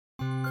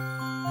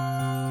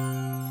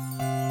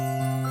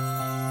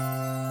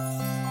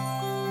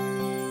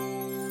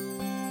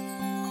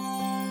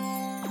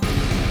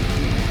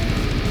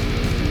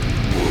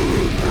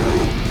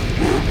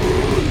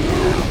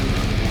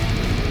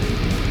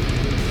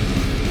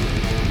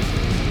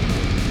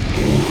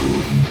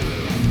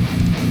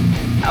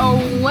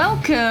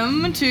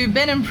Welcome to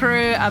Ben and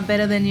Prue Are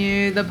Better Than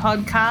You, the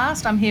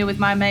podcast. I'm here with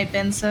my mate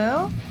Ben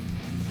Searle.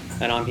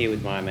 And I'm here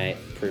with my mate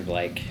Prue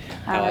Blake.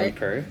 How are you,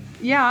 Prue?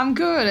 Yeah, I'm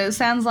good. It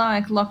sounds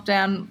like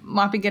lockdown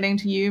might be getting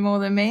to you more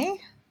than me.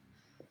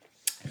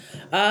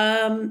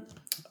 I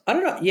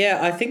don't know. Yeah,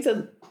 I think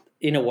that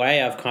in a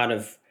way I've kind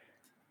of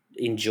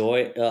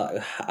enjoyed.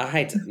 I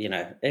hate,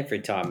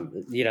 every time,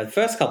 the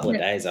first couple of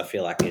days I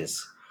feel like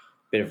is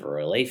a bit of a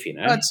relief,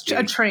 Oh, it's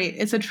a treat.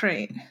 It's a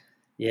treat.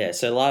 Yeah,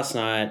 so last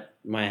night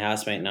my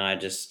housemate and I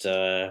just,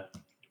 hung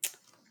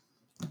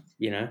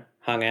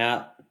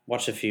out,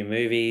 watched a few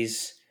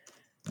movies,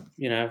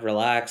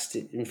 relaxed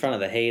in front of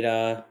the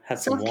heater, had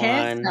some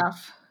wine.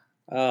 Stuff.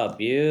 Oh,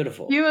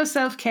 beautiful. Pure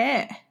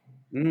self-care.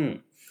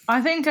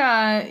 I think,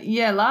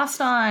 last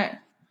night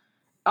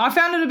I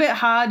found it a bit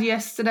hard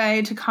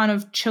yesterday to kind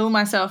of chill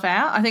myself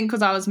out. I think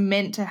because I was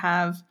meant to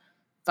have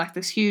like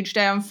this huge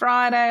day on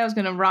Friday. I was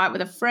going to write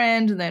with a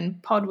friend and then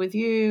pod with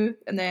you.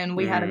 And then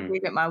we had a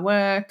gig at my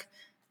work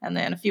and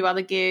then a few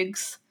other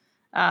gigs.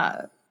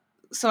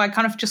 So I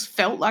kind of just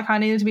felt like I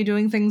needed to be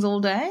doing things all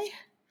day.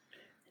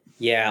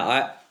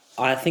 Yeah,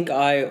 I think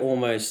I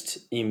almost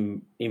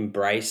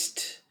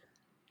embraced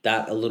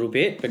that a little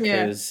bit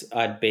because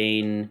I'd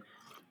been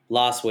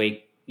last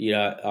week,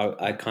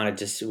 I kind of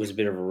just, it was a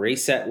bit of a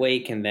reset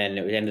week and then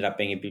it ended up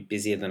being a bit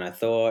busier than I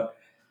thought.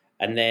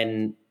 And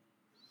then,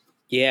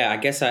 I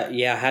guess I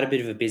had a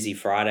bit of a busy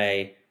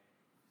Friday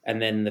and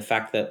then the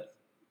fact that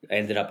I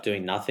ended up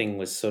doing nothing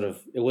was sort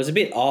of, it was a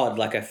bit odd.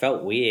 Like I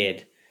felt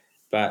weird,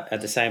 but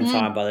at the same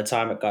time, by the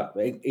time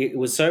it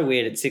was so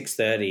weird at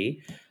 6:30,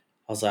 I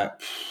was like,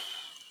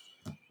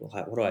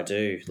 what do I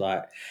do?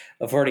 Like,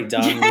 I've already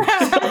done.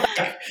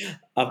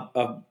 I've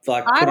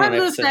like put I on had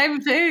the same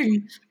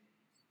thing.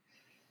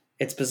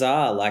 It's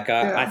bizarre. Like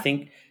I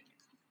think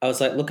I was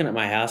like looking at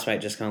my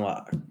housemate, just kind of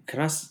like, can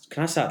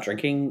I start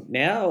drinking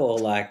now, or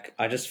like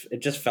it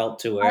just felt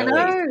too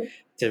early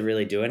to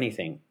really do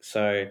anything.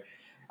 So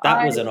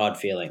that was an odd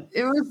feeling.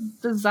 It was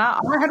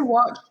bizarre. I had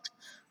watched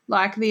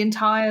like the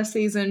entire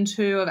season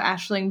 2 of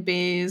Aisling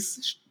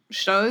Beer's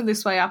show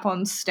This Way Up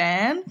on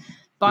Stan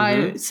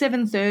by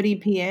 7:30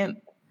 p.m.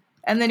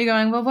 And then you're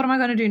going, well, what am I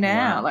going to do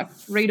now? Wow. Like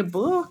read a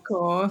book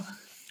or...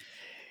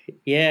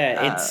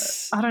 Yeah,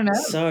 it's I don't know.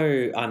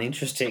 So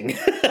uninteresting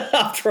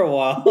after a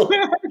while.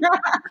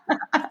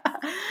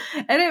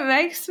 And it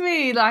makes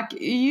me like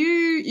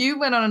you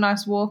went on a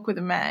nice walk with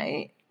a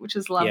mate, which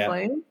is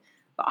lovely. Yeah.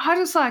 But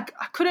I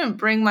couldn't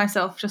bring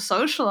myself to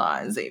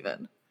socialize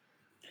even.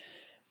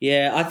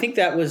 Yeah, I think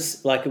that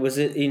was like, it was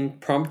an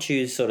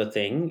impromptu sort of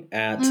thing.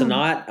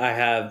 Tonight I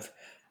have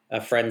a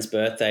friend's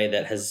birthday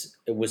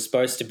it was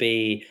supposed to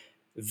be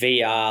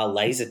VR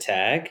laser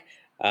tag,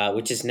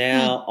 which is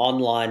now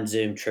online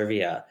Zoom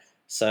trivia.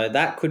 So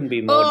that couldn't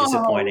be more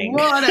disappointing.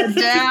 What a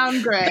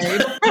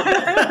downgrade.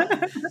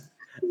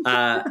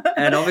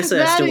 And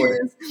obviously I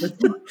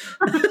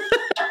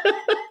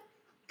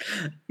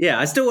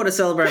still want to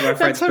celebrate my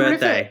friend's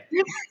birthday.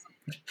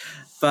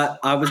 But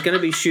I was going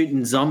to be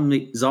shooting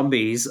zombies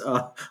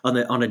on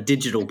a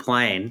digital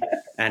plane,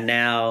 and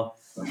now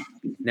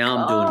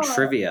I'm doing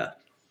trivia.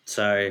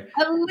 So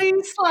at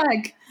least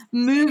like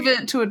move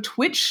it to a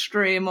Twitch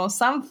stream or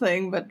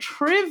something, but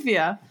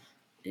trivia.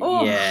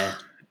 Yeah,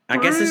 I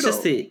guess it's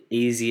just the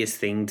easiest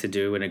thing to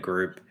do in a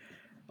group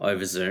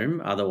over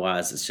Zoom.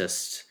 Otherwise, it's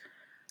just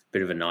a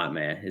bit of a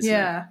nightmare, isn't it?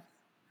 Yeah.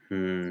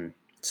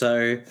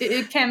 So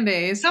it can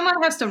be.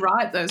 Someone has to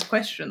write those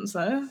questions,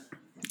 though.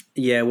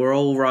 Yeah, we're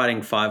all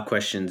writing 5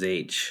 questions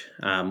each,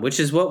 which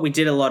is what we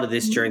did a lot of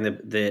this during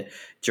the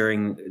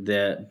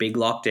big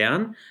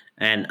lockdown,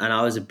 and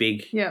I was a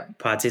big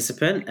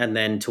participant. And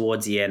then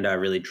towards the end, I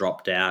really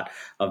dropped out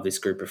of this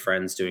group of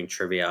friends doing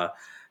trivia,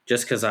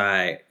 just because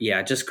I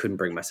just couldn't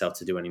bring myself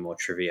to do any more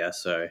trivia.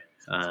 So,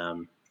 I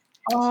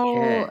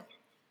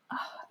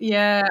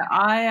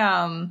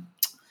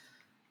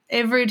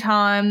every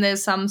time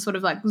there's some sort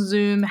of like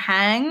Zoom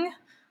hang,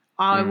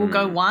 I will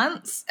go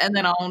once and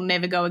then I'll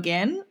never go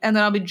again. And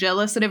then I'll be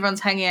jealous that everyone's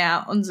hanging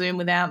out on Zoom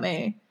without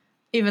me,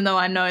 even though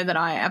I know that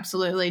I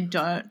absolutely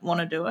don't want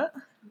to do it.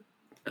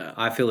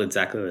 I feel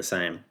exactly the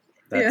same.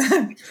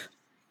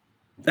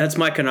 That's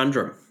my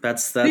conundrum.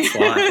 That's life,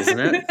 isn't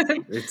it?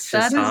 It's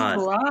just hard.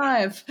 That is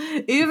life.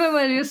 Even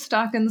when you're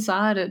stuck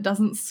inside, it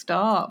doesn't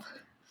stop.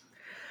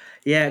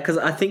 Yeah, because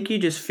I think you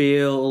just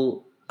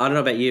feel, I don't know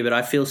about you, but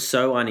I feel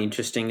so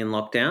uninteresting in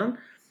lockdown.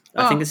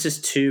 I think it's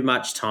just too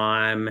much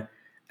time.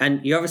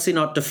 And you're obviously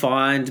not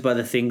defined by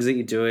the things that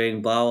you're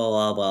doing, blah, blah,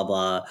 blah, blah,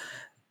 blah.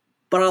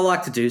 But I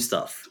like to do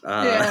stuff.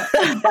 Yeah.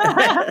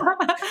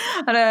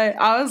 I know.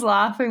 I was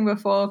laughing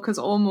before because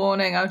all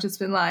morning I've just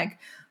been like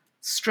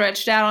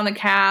stretched out on the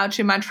couch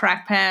in my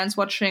track pants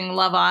watching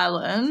Love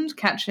Island,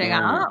 catching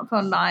up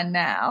on 9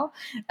 Now.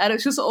 And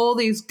it's just all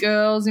these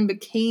girls in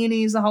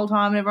bikinis the whole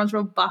time and everyone's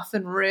real buff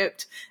and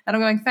ripped. And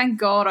I'm going, thank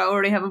God I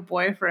already have a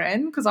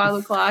boyfriend because I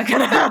look like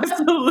an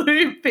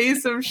absolute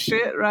piece of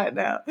shit right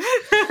now.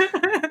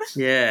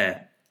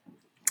 Yeah.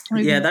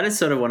 Yeah, that is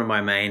sort of one of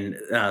my main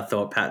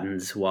thought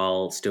patterns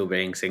while still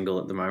being single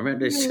at the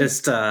moment. It's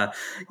just, not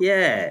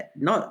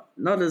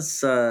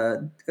as.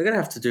 I'm gonna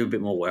have to do a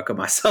bit more work on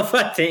myself,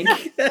 I think.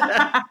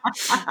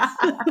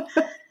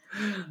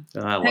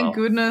 Thank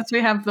goodness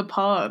we have the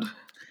pod.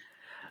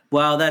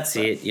 Well, that's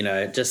it.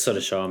 Just sort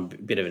of show I'm a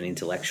bit of an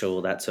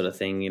intellectual, that sort of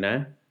thing.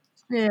 Yeah.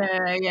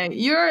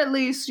 You're at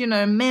least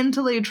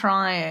mentally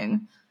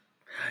trying,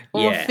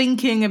 or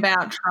thinking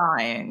about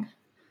trying.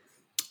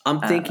 I'm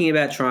thinking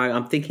about trying.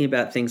 I'm thinking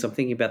about things. I'm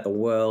thinking about the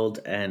world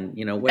and,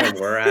 where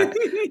we're at,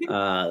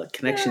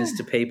 connections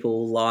to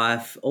people,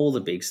 life, all the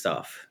big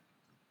stuff.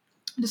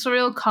 Just a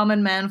real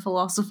common man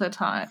philosopher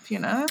type,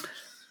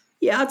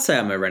 Yeah, I'd say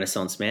I'm a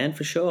Renaissance man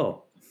for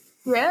sure.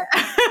 Yeah?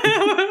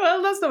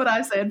 Well, that's not what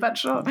I said, but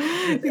sure.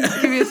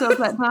 Give yourself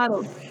that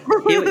title. Hear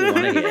what you want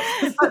to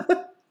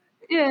hear.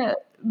 Yeah.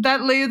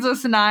 That leads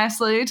us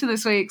nicely to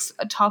this week's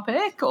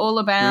topic, all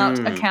about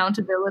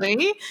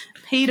accountability.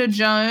 Peter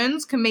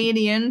Jones,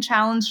 comedian,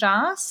 challenged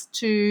us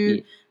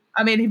he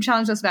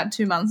challenged us about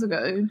 2 months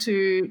ago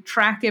to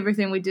track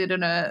everything we did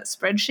in a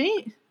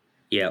spreadsheet.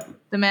 Yep.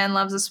 The man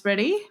loves a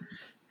spreadie.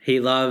 He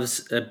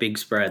loves a big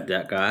spread,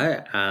 that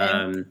guy.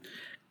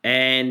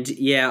 And,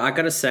 I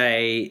got to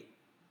say,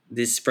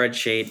 this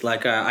spreadsheet,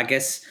 I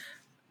guess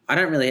I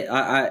don't really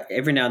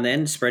every now and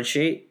then,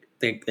 spreadsheet,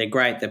 they're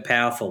great. They're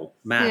powerful.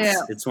 Maths.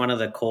 Yeah. It's one of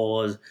the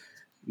core,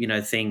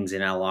 things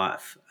in our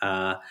life.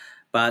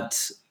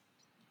 But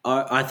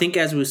I think,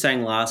 as we were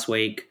saying last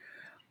week,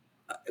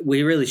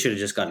 we really should have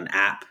just got an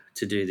app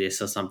to do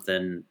this or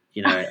something.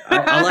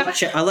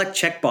 I like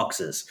check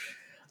boxes.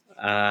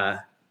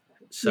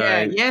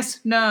 Yes,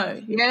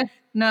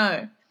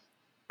 no.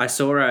 I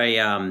saw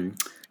a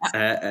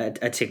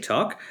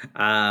TikTok.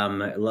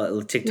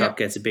 TikTok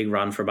gets a big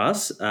run from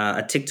us.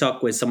 A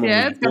TikTok where someone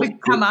it's going to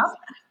come up.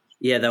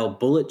 Yeah, they were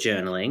bullet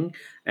journaling,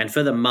 and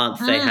for the month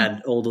they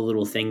had all the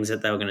little things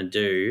that they were going to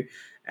do,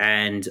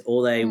 and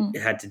all they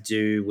had to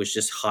do was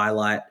just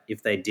highlight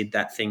if they did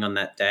that thing on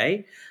that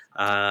day.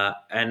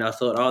 And I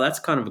thought, that's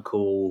kind of a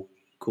cool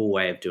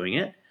way of doing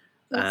it.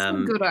 That's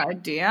a good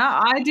idea.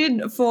 I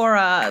did for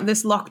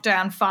this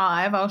lockdown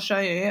 5. I'll show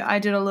you. I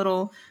did a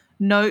little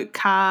note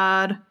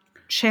card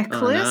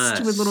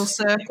checklist with little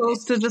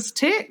circles to just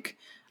tick.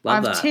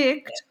 I've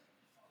ticked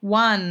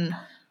 1.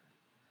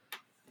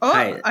 Oh,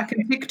 hey. I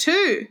can tick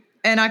 2,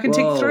 and I can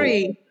tick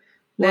 3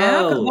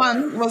 now, because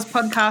 1 was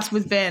podcast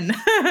with Ben.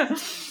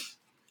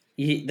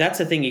 That's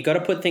the thing. You got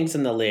to put things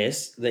in the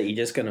list that you're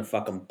just going to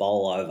fucking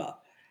bowl over.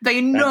 That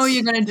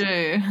you're going to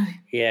do.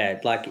 Yeah,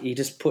 you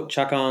just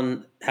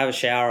have a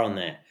shower on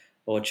there,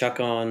 or chuck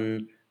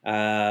on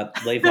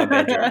leave my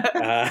bedroom,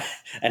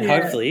 and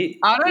hopefully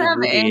I don't have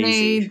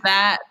any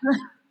that.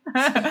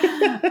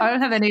 I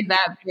don't have any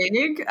that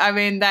big. I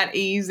mean, that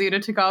easy to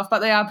tick off, but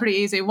they are pretty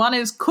easy. 1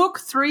 is cook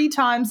 3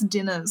 times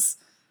dinners.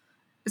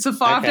 It's a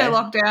 5-day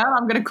lockdown.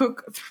 I'm going to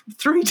cook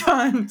 3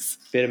 times.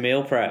 Bit of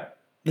meal prep.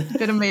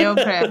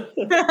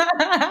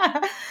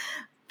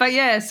 But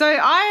yeah, so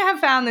I have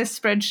found this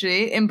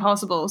spreadsheet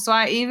impossible. So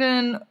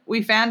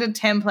we found a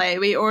template.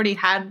 We already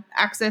had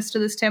access to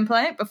this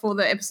template before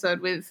the episode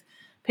with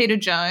Peter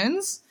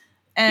Jones.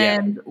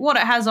 And what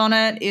it has on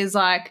it is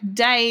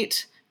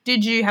date.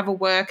 Did you have a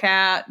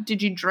workout?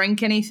 Did you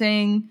drink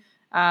anything?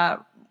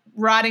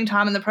 Writing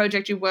time in the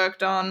project you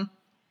worked on.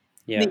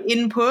 Yeah. The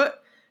input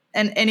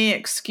and any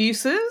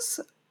excuses.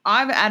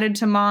 I've added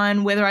to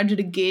mine whether I did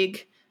a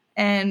gig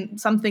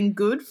and something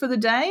good for the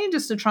day,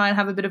 just to try and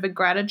have a bit of a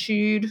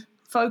gratitude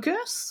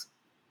focus.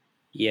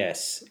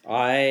 Yes.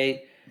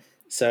 I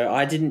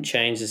didn't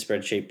change the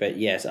spreadsheet, but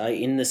yes,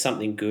 in the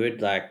something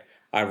good,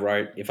 I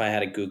wrote if I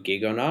had a good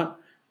gig or not.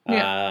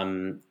 Yeah.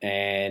 Or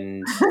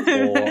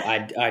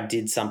I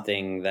did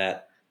something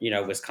that,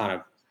 was kind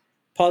of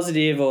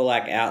positive or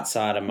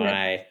outside of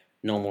my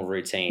normal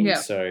routine. Yeah.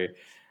 So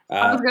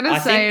I was going to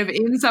say, if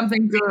in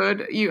something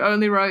good you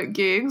only wrote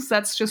gigs,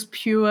 that's just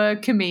pure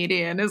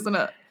comedian, isn't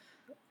it?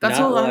 That's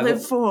all I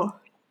live for.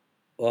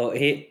 Well,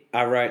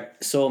 I wrote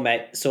saw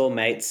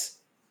mates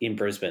in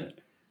Brisbane.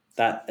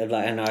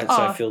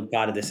 I filled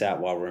part of this out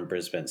while we're in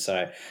Brisbane.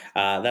 So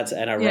I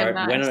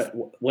wrote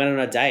went on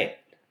a date.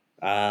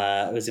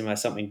 It was in my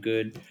something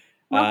good.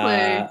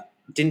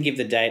 Didn't give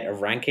the date a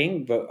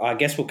ranking, but I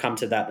guess we'll come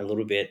to that in a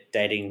little bit.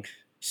 Dating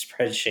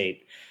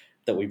spreadsheet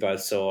that we both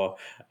saw.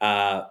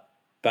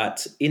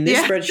 But in this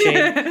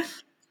spreadsheet,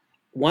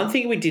 one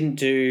thing we didn't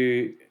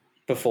do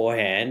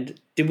beforehand,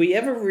 did we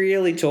ever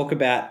really talk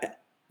about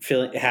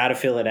how to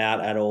fill it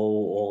out at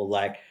all,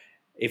 or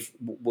if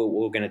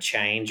we're going to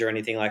change or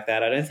anything like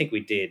that? I don't think we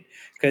did,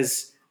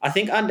 because I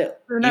think under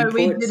input,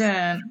 we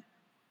didn't.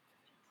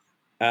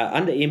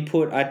 Under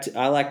input,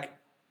 I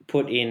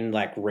put in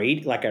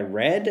read, a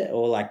read,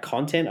 or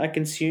content I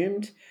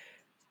consumed.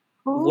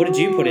 Ooh, what did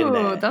you put in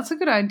there? That's a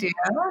good idea.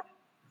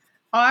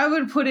 I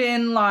would put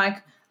in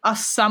a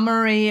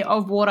summary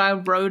of what I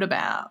wrote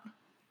about.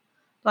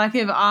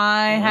 If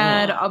I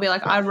had, I'll be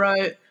I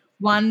wrote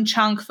 1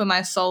 chunk for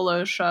my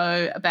solo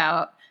show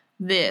about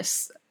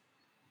this,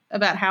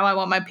 about how I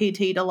want my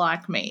PT to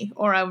like me,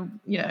 or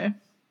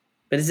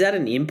But is that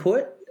an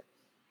input?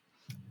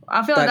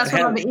 I feel like that's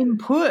what I'm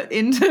input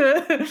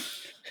into.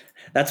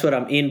 That's what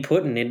I'm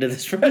inputting into the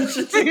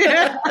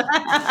spreadsheet.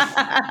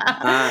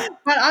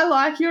 But I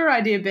like your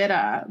idea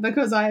better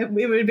because it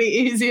would be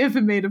easier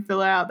for me to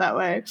fill out that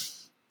way.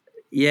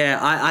 Yeah,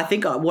 I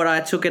think what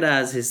I took it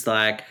as is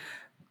like,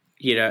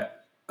 you know,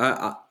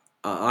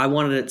 I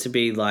wanted it to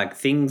be like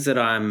things that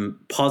I'm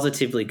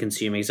positively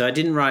consuming. So I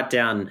didn't write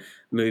down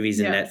movies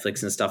and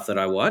Netflix and stuff that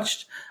I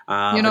watched.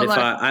 You're not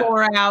like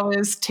 4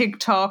 hours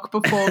TikTok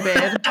before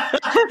bed.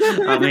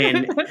 I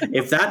mean,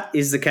 if that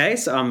is the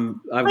case, I've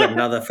got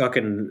another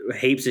fucking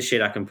heaps of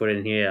shit I can put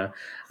in here.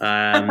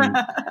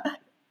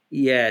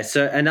 Yeah.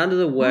 So, and under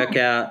the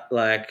workout,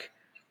 like,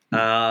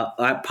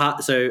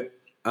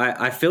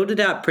 I filled it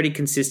out pretty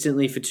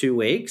consistently for 2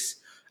 weeks,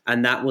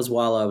 and that was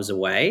while I was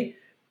away,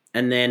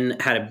 and then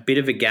had a bit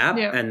of a gap,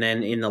 and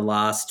then in the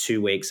last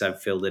 2 weeks I've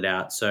filled it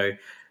out. So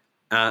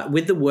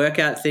with the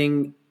workout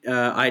thing,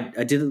 I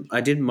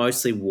did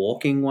mostly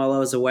walking while I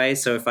was away.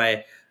 So if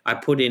I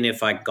put in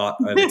if I got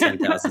over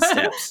 10,000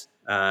 steps.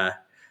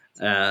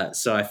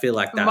 So I feel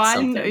like that's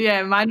something.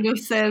 Yeah, mine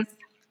just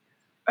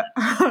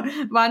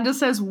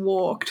says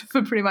walked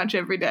for pretty much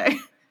every day.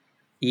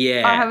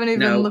 Yeah, I haven't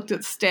even looked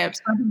at steps.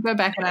 I can go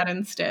back and add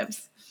in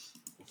steps.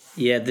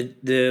 Yeah,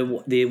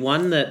 the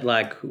one that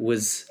like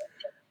was,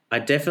 I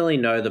definitely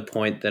know the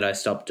point that I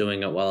stopped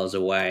doing it while I was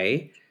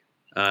away,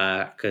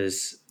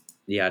 because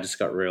I just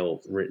got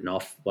written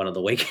off one of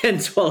the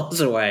weekends while I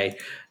was away,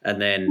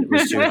 and then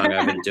was too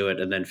hungover to do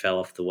it, and then fell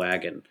off the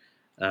wagon.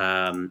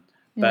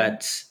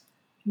 But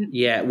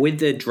yeah, with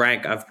the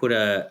drank,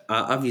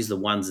 I've used the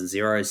ones and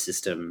zeros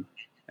system,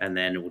 and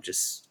then it will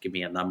just give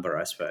me a number,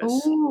 I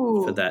suppose,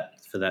 for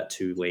that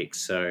 2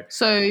 weeks. So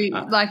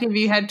like if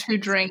you had 2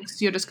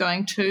 drinks, you're just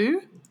going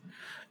 2?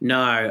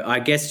 No, I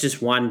guess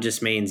just one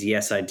just means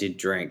yes, I did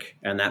drink,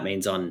 and that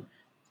means on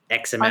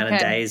X amount of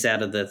days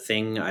out of the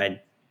thing I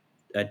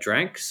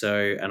drank.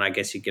 So, and I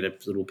guess you get a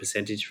little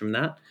percentage from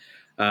that,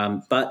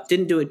 but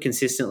didn't do it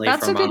consistently.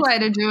 That's a good way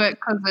to do it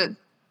because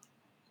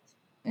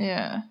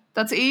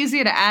that's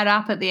easier to add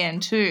up at the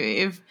end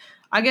too.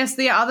 I guess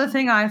the other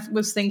thing I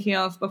was thinking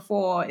of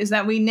before is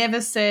that we never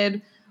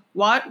said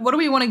what do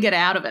we want to get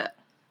out of it.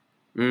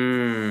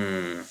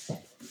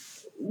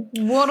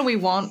 What do we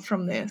want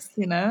from this?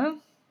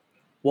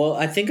 Well,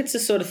 I think it's the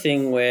sort of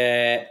thing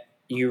where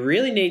you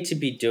really need to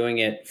be doing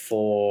it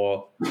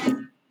for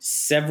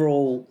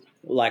several,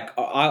 like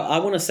I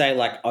want to say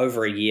like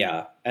over a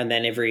year, and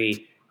then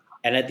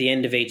and at the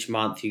end of each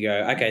month you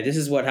go, okay, this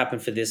is what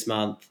happened for this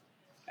month,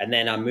 and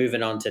then I'm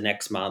moving on to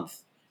next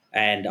month,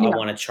 and I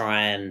want to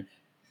try and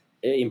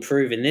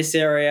improve in this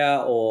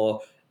area,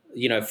 or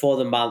for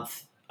the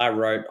month I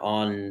wrote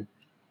on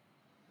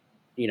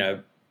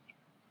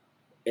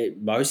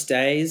most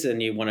days,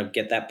 and you want to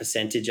get that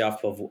percentage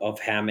up of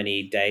how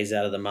many days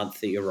out of the month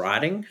that you're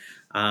writing,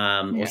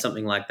 or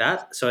something like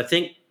that. So I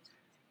think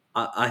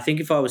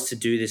if I was to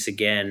do this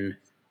again,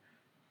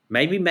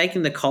 maybe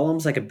making the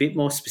columns like a bit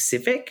more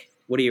specific.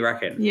 What do you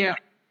reckon? Yeah,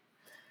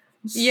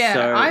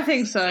 I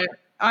think so.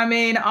 I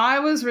mean, I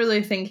was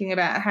really thinking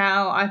about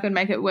how I could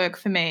make it work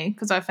for me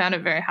because I found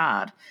it very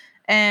hard.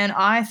 And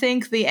I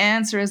think the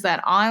answer is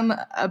that I'm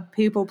a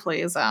people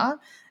pleaser.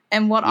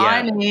 And what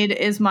I need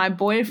is my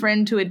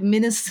boyfriend to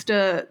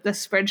administer the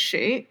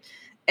spreadsheet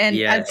and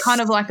as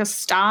kind of like a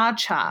star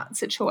chart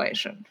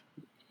situation.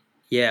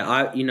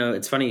 Yeah,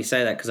 it's funny you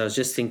say that because I was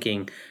just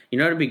thinking,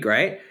 it'd be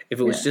great if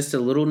it was just a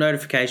little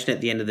notification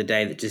at the end of the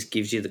day that just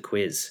gives you the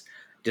quiz.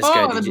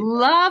 I would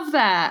love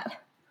that.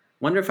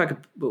 I wonder if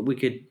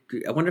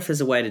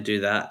there's a way to do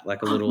that,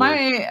 like a little.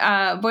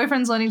 My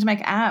boyfriend's learning to make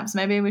apps.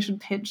 Maybe we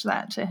should pitch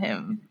that to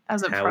him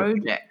as a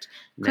project.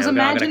 Because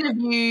imagine if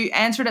you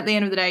answer it at the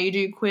end of the day, you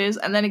do a quiz,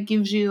 and then it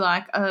gives you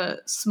like a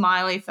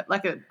smiley,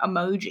 like an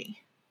emoji.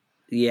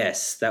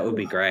 Yes, that would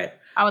be great.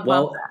 I would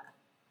love that.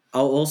 I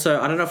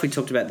don't know if we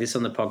talked about this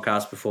on the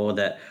podcast before,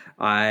 that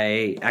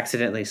I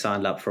accidentally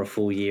signed up for a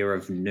full year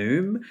of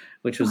Noom,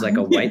 which was like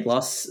a weight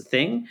loss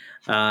thing.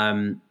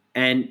 And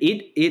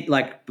it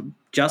like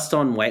just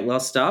on weight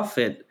loss stuff,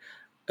 it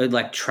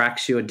like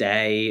tracks your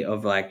day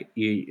of like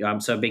you.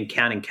 So I've been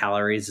counting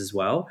calories as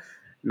well,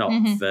 not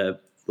for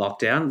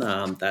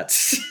lockdown.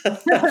 That's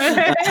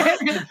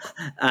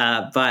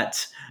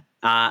but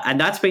and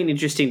that's been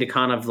interesting to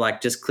kind of like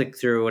just click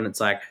through, and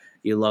it's like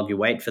you log your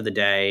weight for the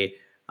day,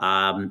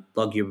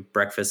 log your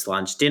breakfast,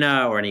 lunch,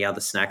 dinner, or any other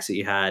snacks that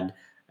you had,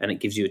 and it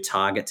gives you a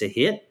target to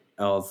hit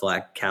of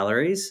like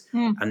calories,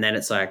 and then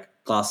it's like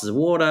glasses of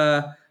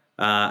water.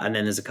 And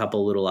then there's a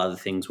couple of little other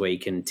things where you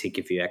can tick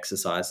if you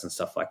exercise and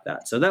stuff like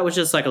that. So that was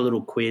just like a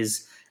little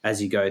quiz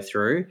as you go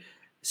through.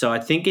 So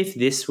I think if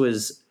this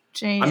was,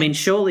 I mean,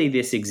 surely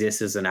this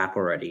exists as an app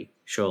already.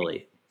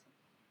 Surely.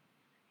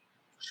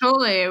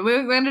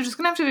 We're just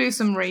going to have to do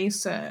some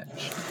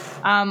research.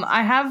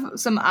 I have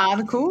some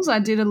articles. I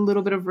did a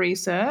little bit of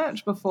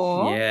research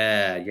before.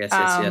 Yeah, yes.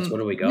 What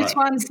do we got? This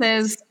one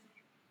says,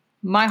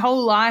 my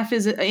whole life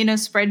is in a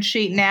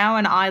spreadsheet now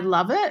and I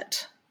love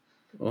it.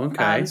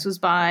 Okay. This was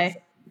by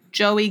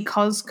Joey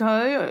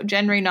Cosco,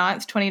 January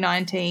 9th,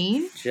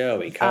 2019.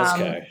 Joey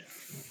Cosco.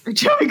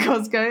 Joey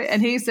Cosco,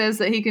 and he says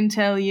that he can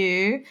tell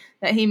you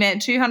that he met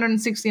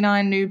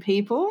 269 new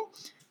people.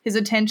 His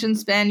attention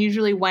span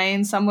usually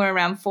wanes somewhere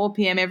around 4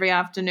 p.m. every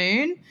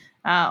afternoon.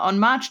 On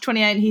March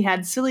 28, he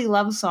had Silly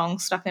Love Song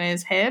stuck in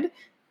his head,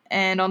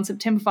 and on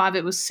September 5,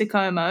 it was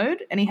Sicko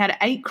Mode, and he had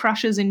 8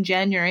 crushes in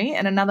January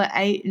and another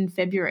 8 in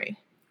February.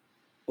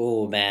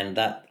 Oh, man,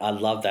 I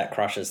love that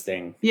crushes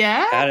thing.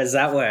 Yeah? How does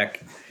that work?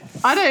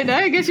 I don't know.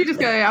 I guess you just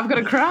go, I've got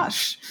a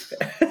crush.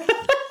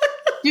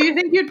 Do you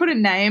think you'd put a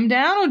name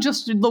down or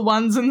just the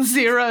ones and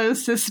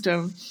zeros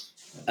system?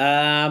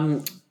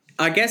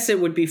 I guess it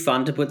would be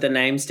fun to put the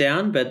names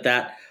down, but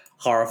that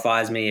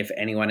horrifies me if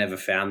anyone ever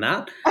found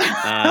that.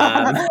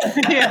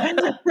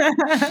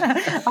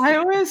 I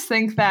always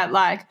think that,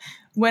 like,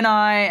 when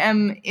I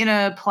am in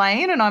a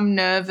plane and I'm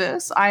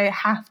nervous, I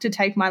have to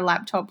take my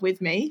laptop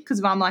with me because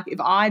if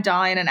I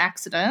die in an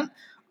accident,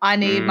 I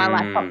need my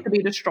laptop to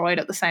be destroyed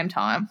at the same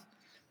time.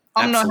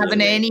 I'm not having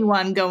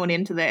anyone going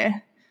into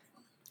there.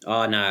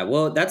 Oh, no.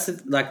 Well, that's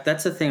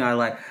the thing I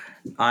like.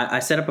 I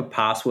set up a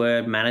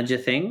password manager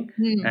thing,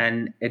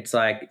 and it's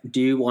like,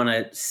 do you want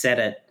to set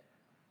it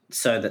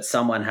so that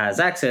someone has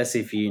access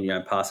if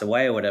you pass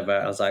away or whatever?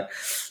 I was like,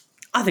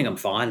 I think I'm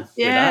fine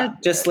with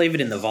that. Just leave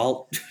it in the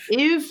vault.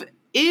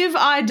 If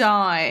I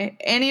die,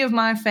 any of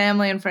my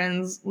family and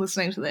friends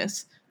listening to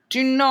this,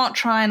 do not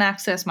try and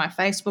access my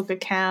Facebook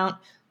account.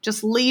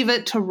 Just leave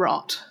it to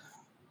rot.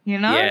 You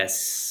know?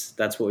 Yes,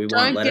 that's what we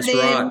want. Let us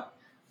rot.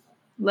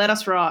 Let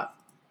us rot.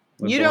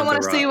 You don't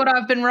want to see what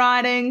I've been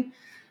writing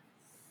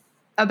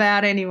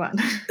about anyone.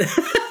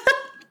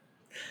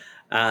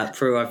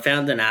 Prue, I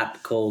found an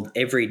app called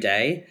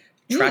Everyday,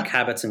 Track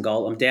Habits and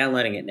Goals. I'm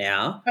downloading it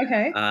now.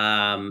 Okay.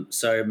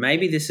 So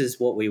maybe this is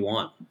what we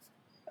want.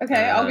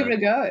 Okay, I'll give it a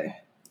go.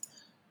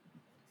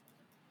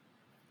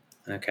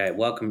 Okay,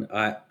 welcome.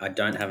 I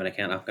don't have an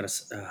account. I'm going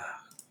to...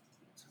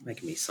 it's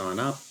making me sign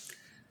up.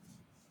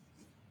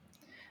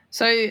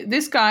 So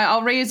this guy,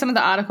 I'll read some of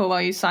the article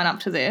while you sign up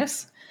to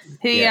this.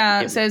 He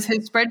says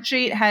his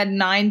spreadsheet had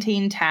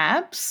 19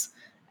 tabs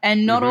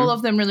and not all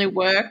of them really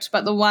worked,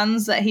 but the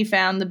ones that he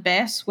found the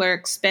best were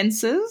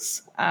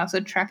expenses, so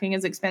tracking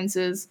his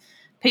expenses,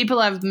 people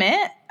I've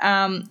met,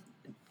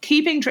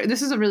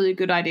 this is a really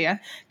good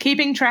idea,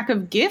 keeping track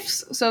of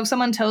gifts. So if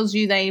someone tells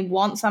you they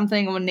want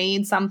something or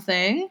need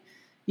something,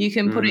 you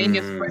can put it in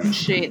your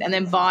spreadsheet and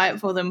then buy it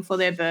for them for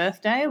their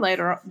birthday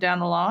later down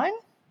the line.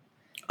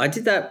 I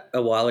did that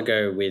a while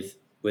ago with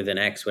an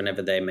ex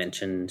whenever they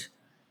mentioned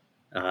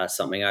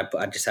something. I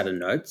just had a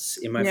notes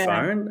in my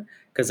phone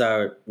because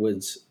I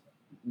was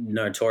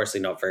notoriously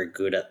not very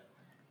good at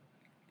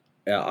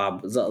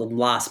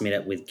last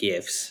minute with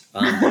gifts.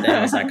 But then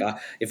I was like,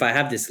 if I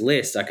have this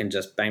list, I can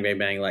just bang, bang,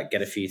 bang, like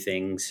get a few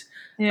things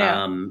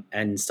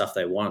and stuff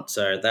they want.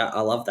 So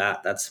I love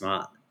that. That's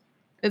smart.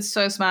 It's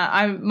so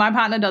smart. My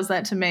partner does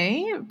that to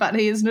me, but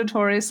he is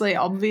notoriously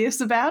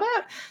obvious about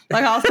it.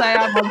 Like I'll say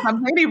I want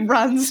something, he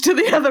runs to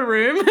the other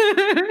room.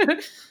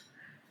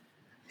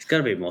 He's got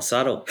to be more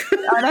subtle.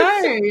 I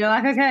know. You're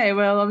like, okay,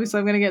 well, obviously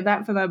I'm going to get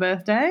that for my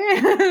birthday.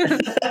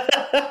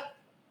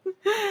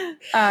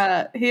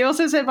 He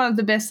also said one of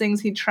the best things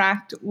he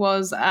tracked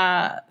was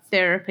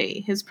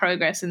therapy, his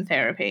progress in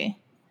therapy.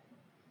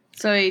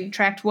 So he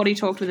tracked what he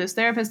talked with his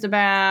therapist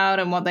about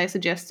and what they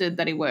suggested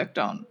that he worked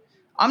on.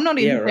 I'm not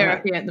in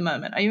therapy at the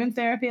moment. Are you in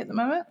therapy at the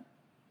moment?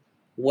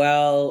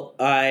 Well,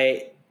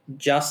 I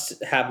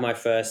just had my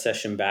first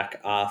session back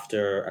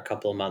after a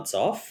couple of months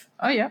off.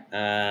 Oh, yeah.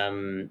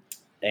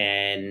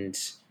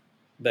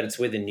 But it's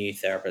with a new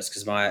therapist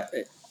because my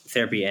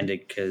therapy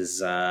ended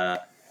because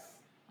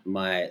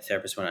my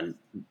therapist went on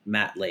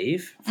mat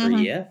leave for a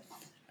year.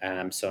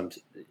 And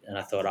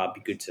I thought I'd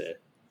be good to,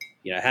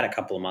 I had a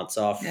couple of months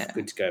off,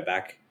 good to go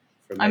back.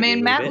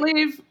 Mat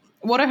leave,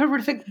 what a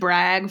horrific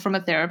brag from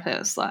a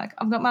therapist. Like,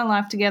 I've got my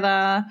life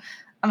together.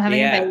 I'm having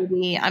a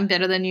baby. I'm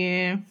better than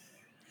you.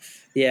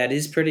 Yeah, it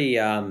is pretty,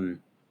 things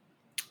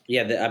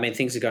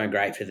are going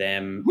great for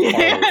them.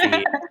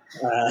 They're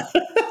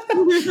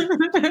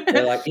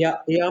like,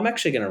 I'm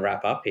actually going to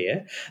wrap up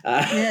here.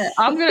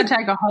 I'm going to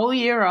take a whole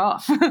year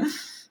off.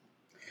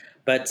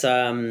 But,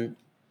 I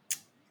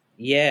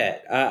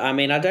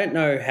don't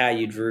know how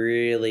you'd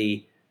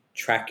really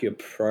track your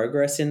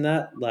progress in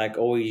that,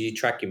 or you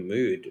track your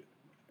mood.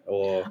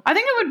 I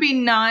think it would be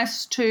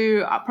nice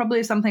to,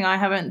 probably something I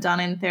haven't done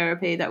in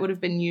therapy that would have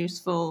been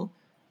useful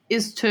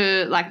is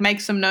to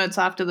make some notes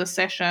after the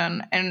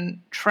session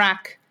and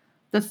track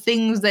the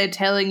things they're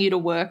telling you to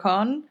work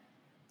on.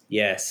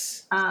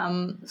 Yes.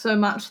 So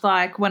much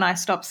like when I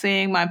stop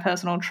seeing my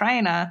personal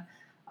trainer,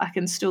 I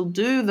can still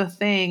do the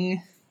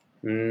thing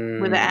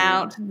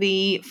without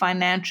the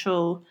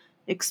financial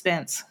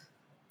expense.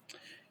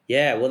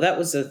 Yeah, well, that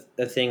was a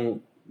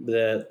thing.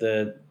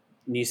 The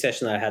new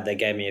session that I had, they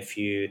gave me a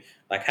few,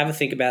 have a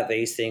think about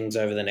these things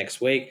over the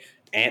next week,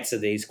 answer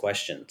these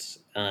questions.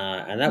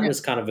 And that was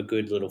kind of a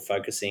good little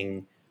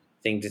focusing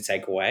thing to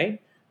take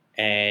away.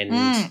 And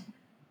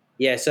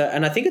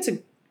and I think it's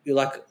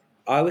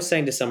I was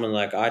saying to someone,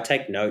 like, I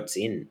take notes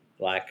in,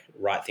 like,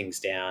 write things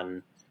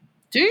down.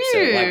 Do So,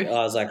 like, you?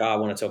 I was like, I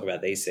want to talk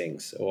about these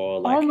things, or Oh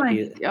like, my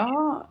here,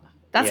 God.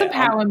 That's a yeah,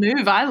 power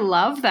move. I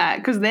love that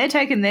because they're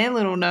taking their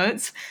little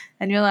notes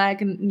and you're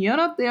like, you're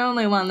not the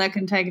only one that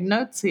can take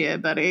notes here,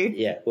 buddy.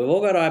 yeah, we've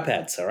all got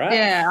iPads, all right?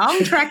 Yeah,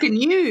 I'm tracking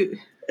you.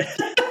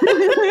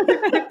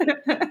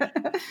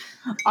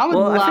 I would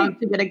Well, I love think.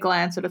 to get a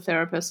glance at a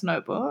therapist's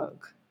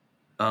notebook.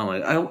 Oh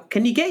my!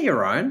 Can you get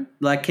your own?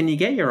 Like, can you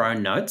get your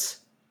own notes?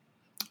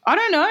 I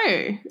don't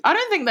know. I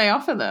don't think they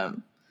offer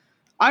them.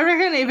 I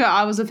reckon if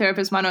I was a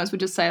therapist, my notes would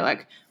just say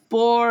like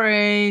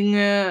boring,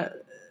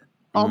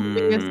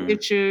 obvious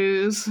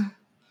issues.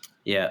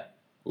 Yeah,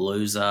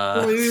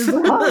 loser.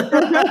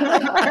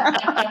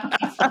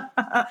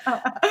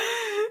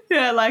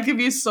 Yeah, like if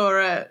you saw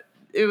it,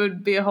 it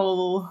would be a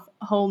whole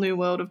new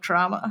world of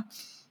trauma.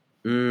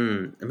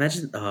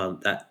 Imagine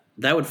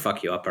that would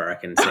fuck you up, I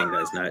reckon, seeing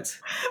those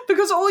notes.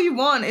 Because all you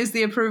want is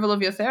the approval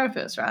of your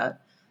therapist, right?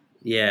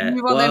 Yeah.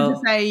 You want them to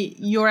say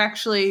you're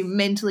actually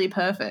mentally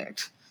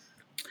perfect.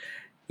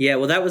 Yeah,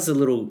 well, that was a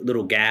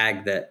little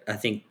gag that I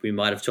think we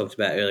might have talked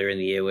about earlier in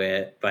the year,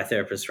 where my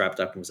therapist wrapped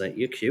up and was like,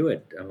 "You're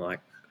cured." I'm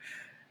like,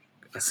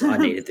 I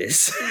needed this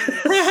so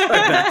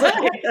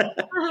badly.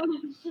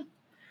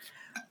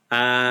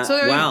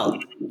 Wow,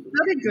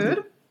 that'd be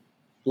good.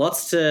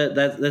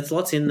 There's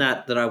lots in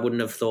that I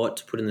wouldn't have thought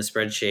to put in the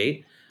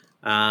spreadsheet.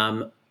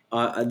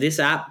 This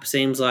app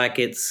seems like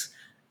it's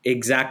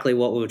exactly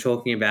what we were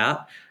talking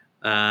about.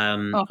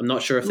 I'm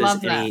not sure if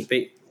there's any, but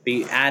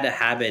you add a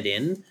habit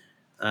in.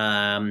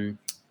 I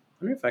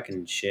wonder if I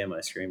can share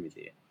my screen with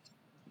you.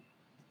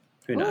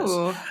 Who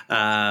knows?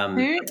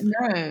 Who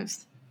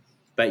knows?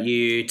 But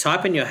you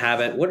type in your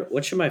habit.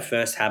 What should my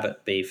first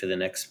habit be for the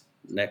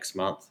next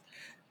month?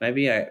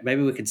 Maybe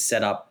we could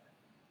set up.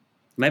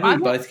 Maybe we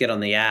both get on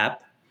the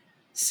app,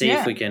 see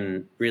if we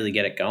can really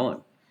get it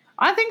going.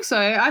 I think so.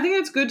 I think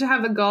it's good to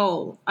have a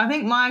goal. I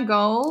think my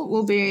goal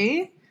will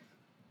be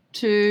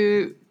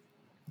to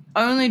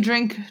only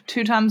drink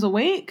 2 times a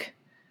week.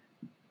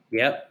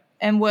 Yep.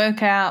 And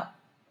work out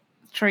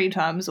 3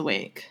 times a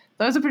week.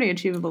 Those are pretty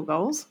achievable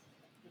goals.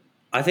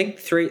 I think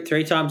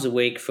three times a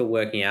week for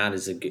working out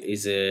is a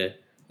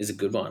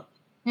good one.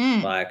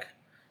 Like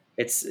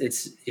it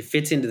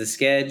fits into the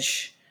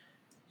schedule.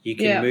 You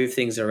can move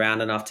things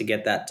around enough to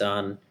get that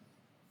done.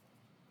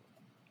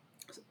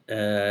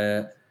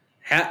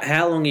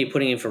 How long are you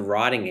putting in for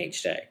writing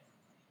each day?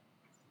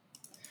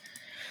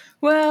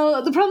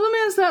 Well, the problem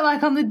is that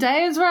like on the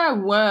days where I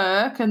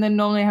work and then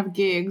normally have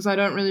gigs, I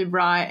don't really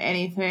write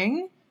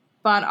anything.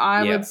 But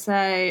I would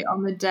say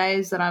on the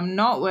days that I'm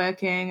not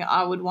working,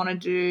 I would want to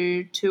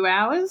do 2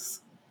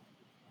 hours.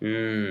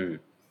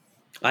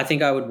 I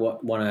think I would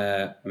want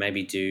to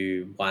maybe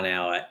do 1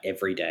 hour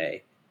every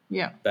day.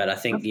 Yeah. But I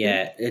think,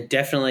 it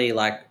definitely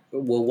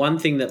one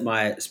thing that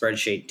my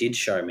spreadsheet did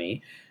show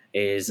me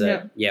is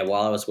that,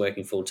 while I was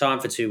working full time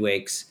for 2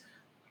 weeks,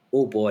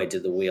 oh boy,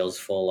 did the wheels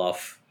fall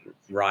off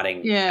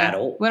writing at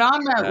all. When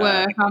I'm at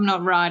work, I'm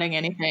not writing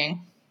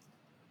anything.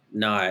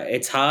 No,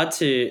 it's hard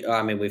to,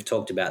 I mean, we've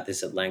talked about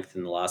this at length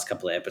in the last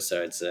couple of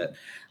episodes that,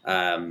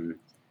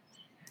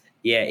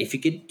 if you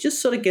could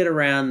just sort of get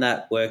around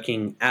that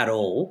working at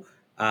all,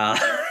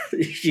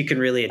 you can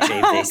really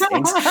achieve these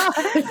things.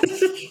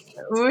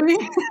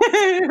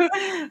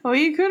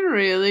 We could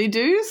really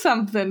do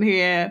something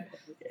here.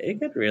 It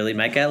could really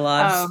make our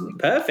lives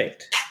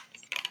perfect.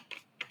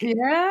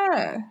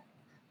 Yeah.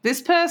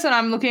 This person,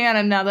 I'm looking at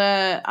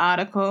another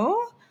article,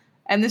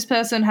 and this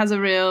person has a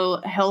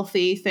real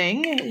healthy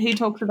thing. He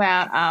talks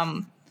about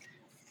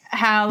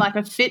how like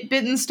a Fitbit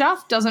and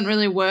stuff doesn't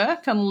really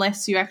work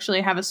unless you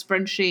actually have a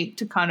spreadsheet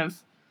to kind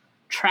of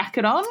track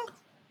it on.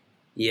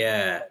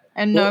 Yeah.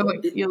 And know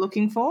what you're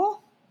looking for.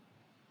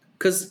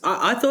 Because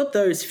I thought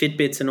those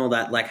Fitbits and all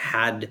that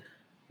had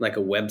like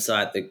a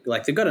website that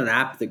they've got an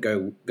app that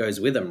goes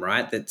with them,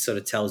 right? That sort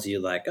of tells you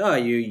like, oh,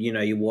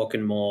 you're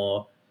walking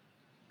more.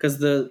 Because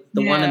the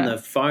one in the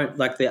phone,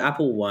 like the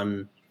Apple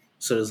one,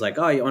 sort of is like,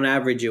 oh, on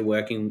average you're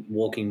walking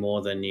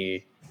more than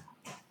you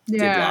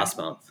did last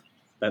month.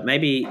 But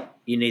maybe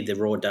you need the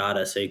raw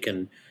data so you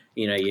can,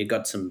 you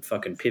got some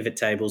fucking pivot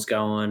tables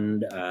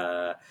going.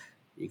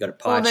 You got a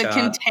pie chart. Or the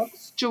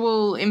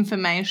contextual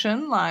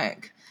information,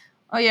 like,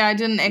 oh yeah, I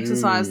didn't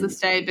exercise this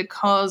day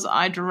because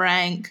I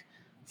drank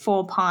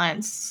 4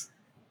 pints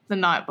the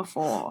night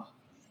before.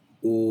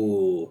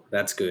 Ooh,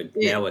 that's good.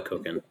 Yeah. Now we're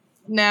cooking.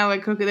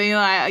 Then you're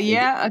like,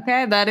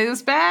 okay, that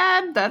is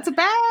bad. That's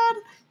bad.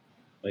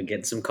 We're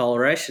getting some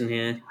coloration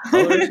here.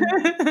 Coloration?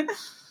 Am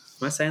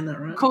I saying that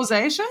right?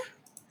 Causation?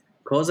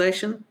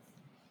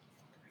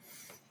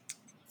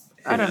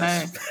 I don't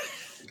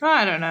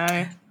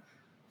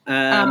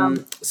know.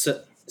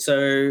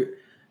 So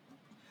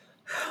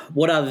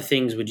what other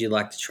things would you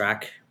like to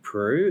track,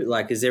 Prue?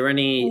 Like, is there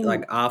any,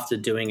 like, after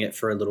doing it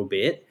for a little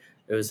bit,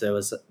 were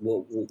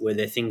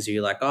there things that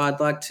you're like, oh, I'd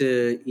like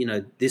to,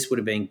 this would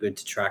have been good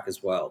to track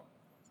as well?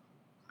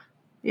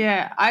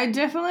 Yeah, I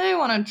definitely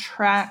want to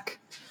track,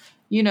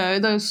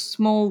 those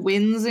small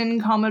wins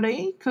in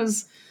comedy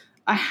because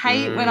I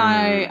hate when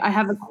I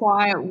have a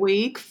quiet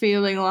week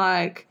feeling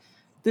like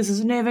this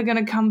is never going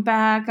to come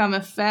back. I'm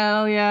a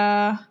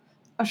failure.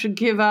 I should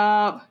give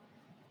up.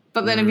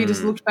 But then if you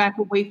just looked back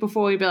a week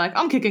before, you'd be like,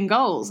 I'm kicking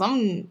goals.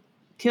 I'm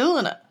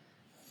killing it.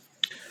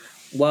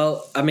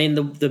 Well, I mean,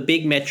 the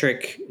big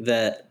metric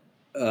that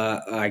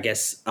I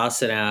guess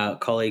us and our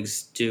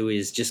colleagues do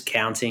is just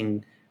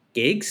counting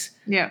gigs,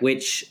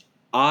 which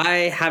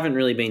I haven't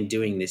really been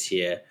doing this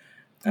year.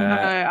 No,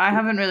 I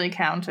haven't really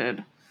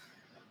counted.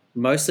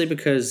 Mostly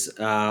because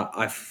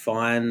I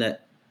find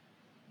that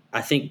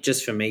I think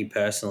just for me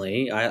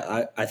personally,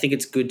 I think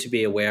it's good to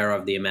be aware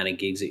of the amount of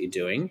gigs that you're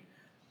doing.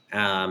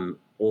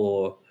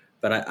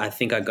 But I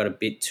think I got a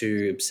bit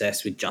too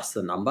obsessed with just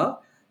the number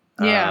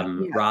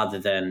rather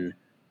than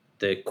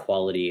the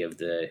quality of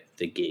the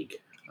gig.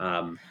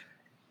 And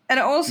it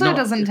also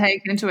doesn't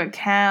take into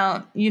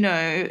account,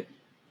 the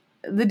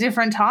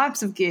different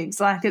types of gigs.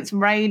 Like it's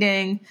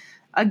rating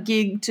a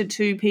gig to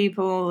 2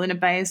 people in a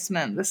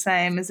basement the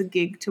same as a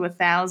gig to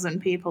 1,000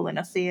 people in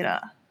a theatre.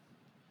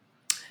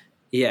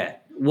 Yeah.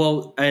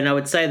 Well, and I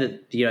would say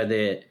that,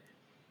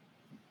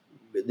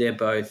 they're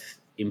both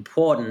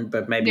important,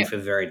 but maybe for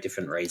very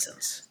different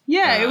reasons.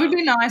 Yeah, it would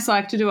be nice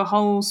to do a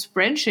whole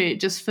spreadsheet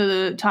just for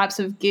the types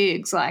of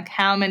gigs, like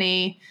how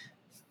many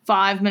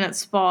 5-minute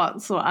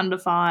spots or under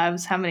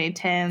 5s, how many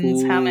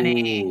 10s, how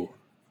many...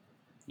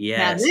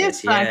 Yes, now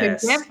this I could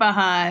get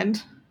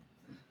behind.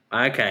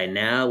 Okay,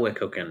 now we're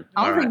cooking.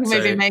 I'm thinking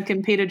maybe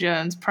making Peter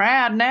Jones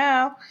proud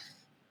now.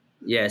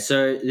 Yeah,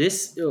 so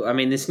this new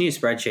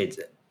spreadsheet,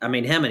 how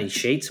many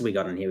sheets have we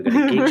got in here? We've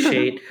got a gig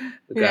sheet.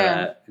 We've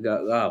got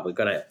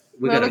to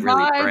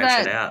really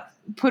branch it out.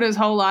 Put his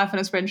whole life in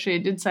a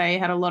spreadsheet did say he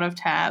had a lot of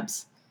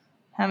tabs.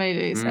 How many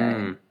did he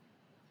say?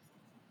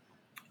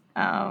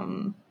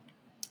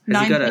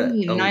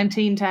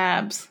 19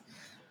 tabs.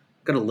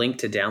 Got a link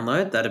to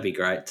download? That'd be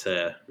great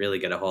to really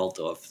get a hold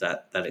of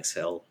that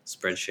Excel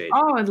spreadsheet.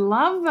 Oh, I'd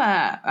love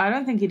that. I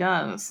don't think he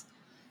does.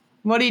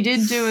 What he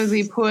did do is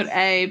he put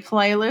a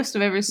playlist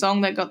of every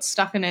song that got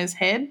stuck in his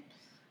head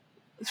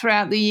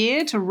throughout the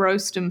year to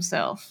roast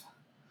himself.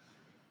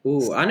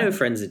 Ooh, I know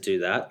friends that do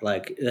that.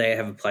 Like they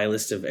have a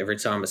playlist of every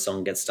time a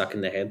song gets stuck in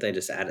their head, they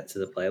just add it to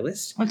the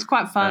playlist. It's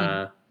quite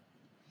fun.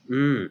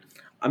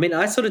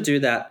 I sort of do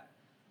that.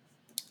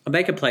 I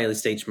make a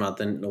playlist each month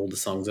and all the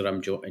songs that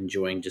I'm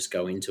enjoying just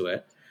go into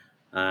it.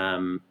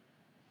 So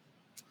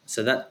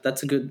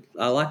that's a good,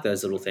 I like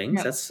those little things.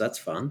 Yep. That's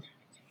fun.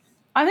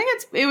 I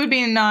think it would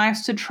be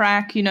nice to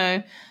track,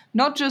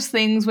 not just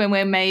things when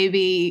we're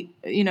maybe,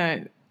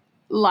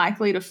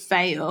 likely to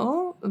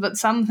fail, but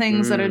some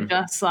things that are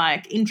just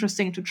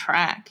interesting to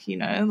track,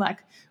 like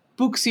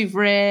books you've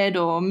read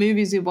or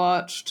movies you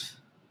watched.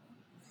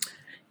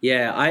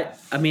 Yeah,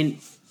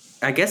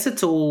 I guess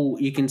it's all,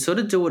 you can sort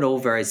of do it all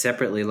very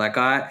separately. Like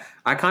I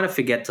kind of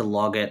forget to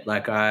log it.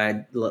 Like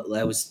I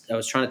was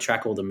trying to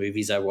track all the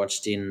movies I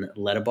watched in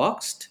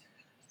Letterboxd,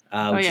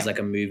 which is like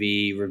a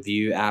movie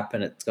review app,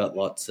 and it's got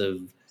lots of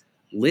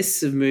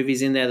lists of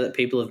movies in there that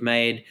people have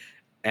made.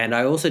 And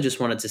I also just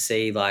wanted to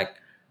see,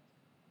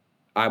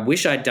 I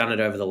wish I'd done it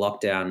over the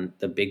lockdown,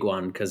 the big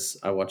one, because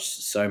I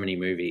watched so many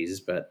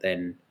movies, but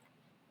then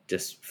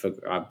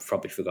I've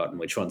probably forgotten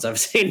which ones I've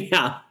seen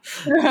now.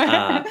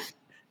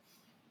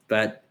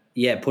 But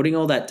yeah, putting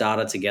all that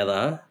data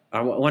together,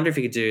 I wonder if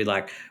you could do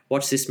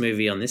watch this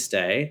movie on this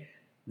day,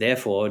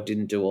 therefore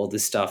didn't do all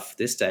this stuff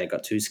this day,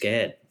 got too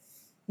scared.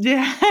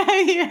 Yeah,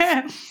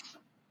 yeah.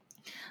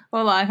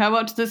 Or I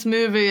watched this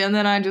movie and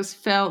then I just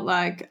felt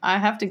like I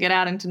have to get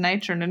out into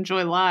nature and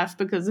enjoy life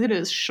because it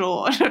is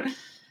short.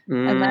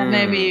 And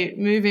that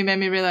movie made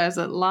me realize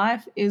that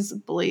life is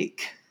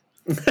bleak.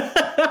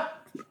 I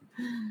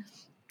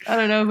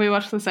don't know if we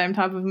watch the same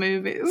type of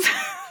movies.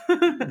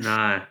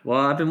 No. Well,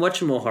 I've been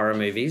watching more horror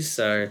movies,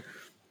 so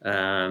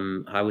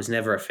I was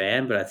never a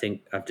fan, but I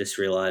think I've just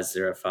realized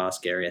there are far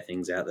scarier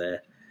things out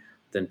there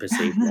than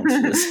perceived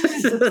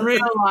monsters.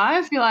 Real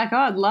life, you're like,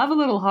 I'd love a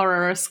little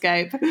horror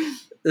escape.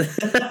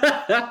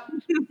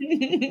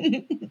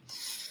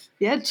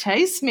 Yeah,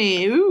 chase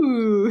me.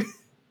 Ooh.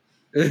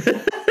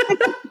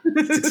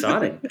 It's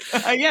exciting.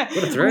 Yeah.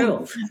 What a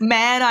thrill.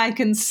 Man I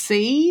can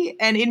see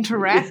and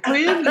interact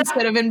with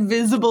instead of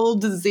invisible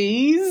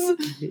disease.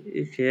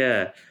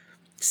 Yeah.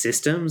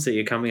 Systems that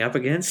you're coming up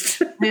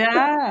against.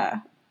 Yeah.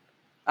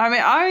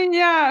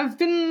 I've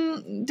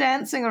been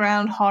dancing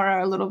around horror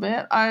a little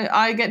bit.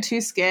 I get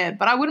too scared,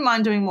 but I wouldn't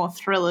mind doing more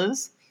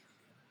thrillers.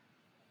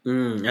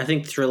 I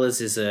think thrillers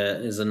is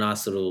a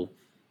nice little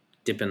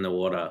dip in the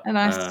water. A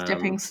nice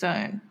stepping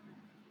stone.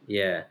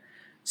 Yeah.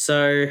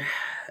 So,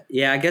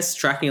 yeah, I guess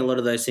tracking a lot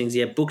of those things.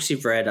 Yeah, books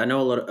you've read. I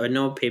know a lot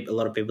of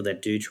people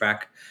that do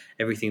track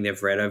everything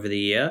they've read over the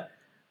year.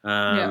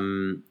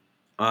 I'm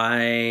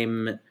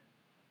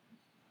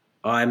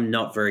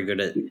not very good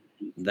at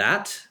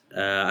that.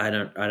 I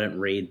don't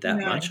read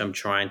that much. I'm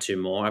trying to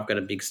more. I've got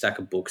a big stack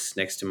of books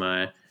next to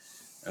my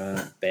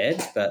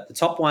bed, but the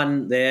top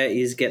one there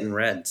is getting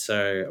read,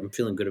 so I'm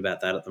feeling good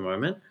about that at the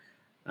moment.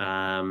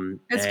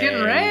 It's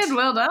getting read.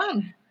 Well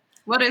done.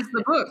 What is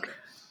the book?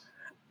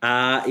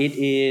 It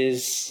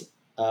is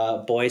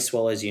Boy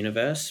Swallows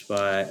Universe.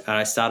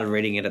 I started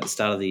reading it at the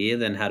start of the year,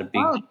 then had a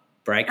big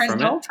break Trent from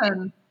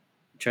Dalton.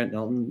 it. Trent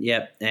Dalton,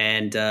 yep.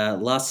 And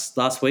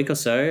last week or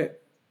so,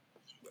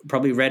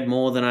 probably read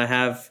more than I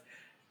have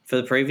for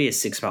the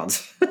previous 6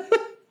 months.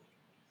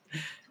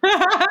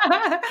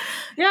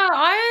 Yeah,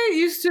 I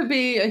used to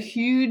be a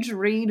huge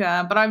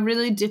reader, but I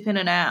really dip in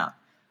and out.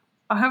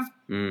 I have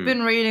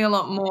been reading a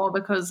lot more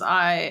because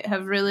I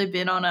have really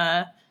been on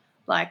a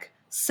like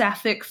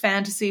sapphic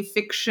fantasy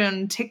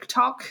fiction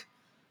TikTok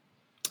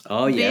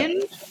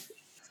binge.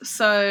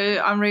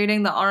 So I'm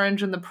reading The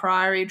Orange and the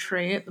Priory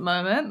Tree at the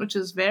moment, which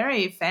is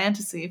very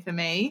fantasy for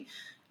me.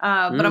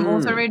 But I'm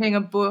also reading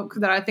a book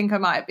that I think I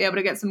might be able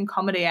to get some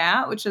comedy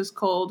out, which is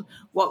called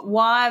What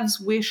Wives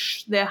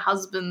Wish Their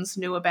Husbands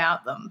Knew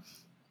About Them.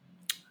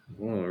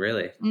 Oh,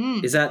 really?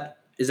 Is that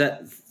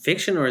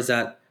fiction or is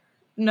that...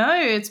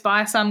 No, it's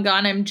by some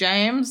guy named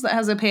James that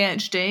has a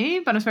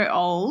PhD, but it's very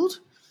old.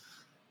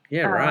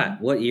 Yeah,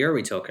 right. What year are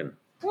we talking?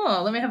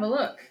 Oh, let me have a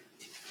look.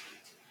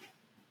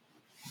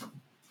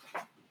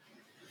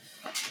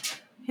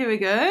 Here we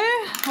go.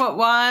 What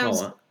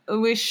wives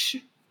wish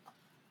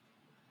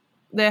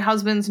their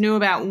husbands knew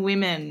about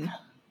women.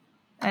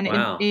 And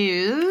it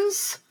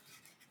is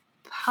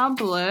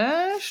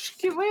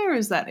published. Where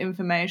is that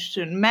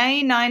information?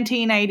 May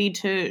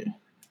 1982.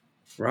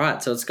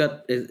 Right. So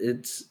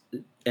it's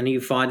and are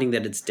you finding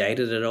that it's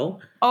dated at all?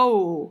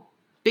 Oh,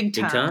 big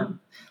time. Big time?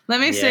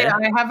 Let me see.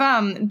 I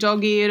have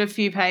dog-eared a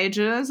few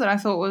pages that I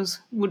thought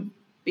would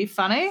be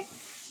funny.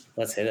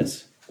 Let's hit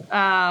us.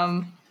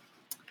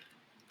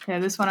 Yeah,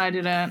 this one I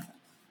didn't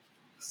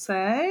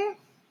say.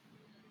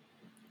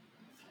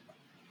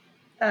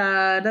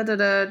 It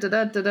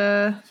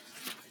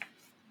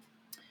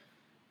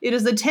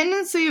is the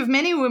tendency of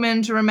many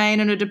women to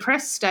remain in a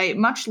depressed state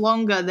much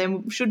longer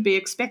than should be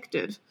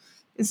expected.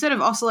 Instead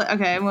of oscillate...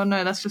 Okay, well,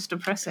 no, that's just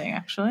depressing,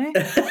 actually.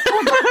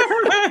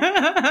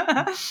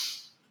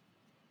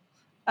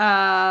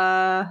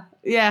 Yeah,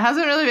 it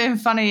hasn't really been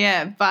funny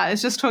yet, but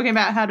it's just talking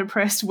about how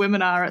depressed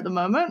women are at the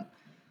moment.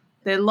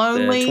 They're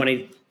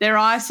lonely, they're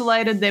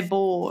isolated, they're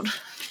bored.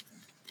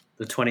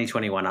 The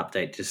 2021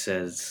 update just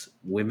says,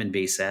 women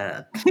be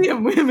sad. Yeah,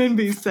 women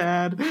be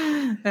sad.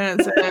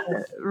 And it's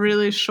a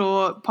really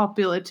short,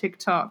 popular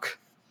TikTok.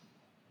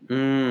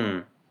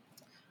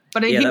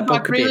 But he's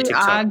like really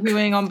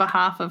arguing on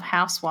behalf of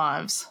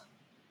housewives.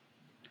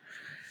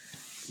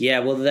 Yeah,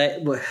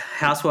 well,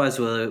 housewives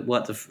were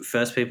the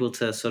first people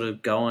to sort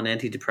of go on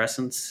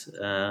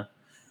antidepressants.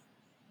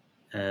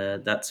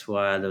 That's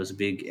why there was a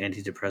big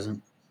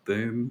antidepressant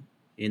boom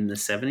in the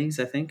 70s,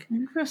 I think.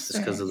 Interesting.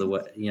 Just because of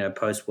the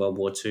post World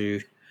War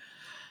II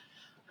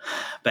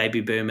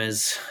baby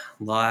boomers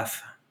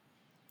life.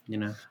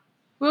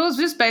 Well, it's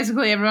just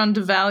basically everyone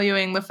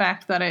devaluing the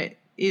fact that it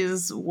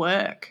is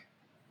work.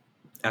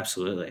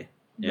 Absolutely,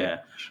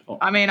 yeah.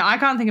 I mean, I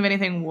can't think of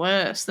anything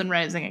worse than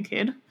raising a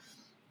kid.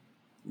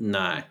 No,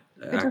 I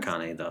can't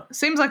either. It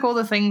seems like all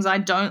the things I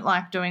don't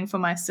like doing for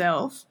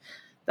myself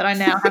that I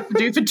now have to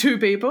do for two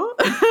people.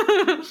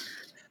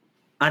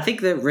 I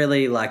think that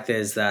really,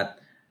 there's that.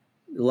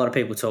 A lot of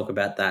people talk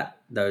about that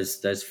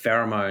those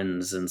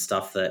pheromones and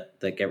stuff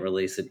that get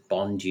released that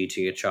bond you to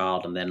your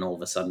child, and then all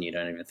of a sudden you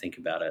don't even think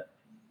about it.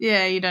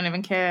 Yeah, you don't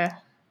even care.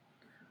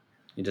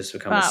 You just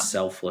become a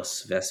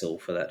selfless vessel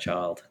for that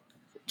child.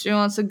 Do you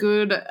know what's a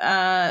good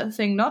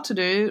thing not to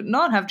do?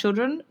 Not have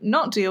children,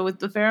 not deal with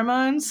the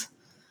pheromones,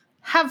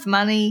 have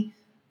money,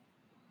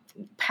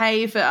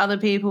 pay for other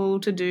people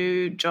to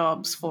do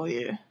jobs for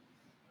you.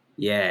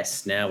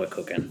 Yes, now we're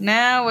cooking.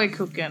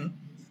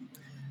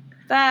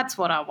 That's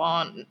what I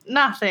want.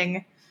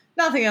 Nothing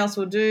else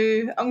will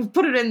do. I'm going to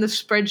put it in the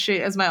spreadsheet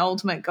as my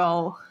ultimate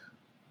goal.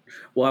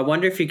 Well, I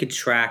wonder if you could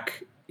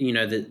track,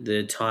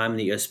 the time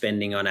that you're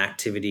spending on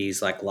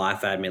activities like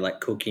life admin, like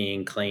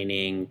cooking,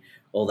 cleaning,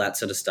 all that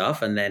sort of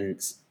stuff, and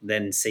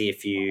then see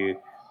if you,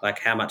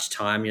 how much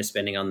time you're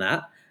spending on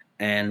that,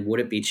 and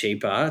would it be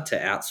cheaper to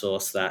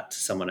outsource that to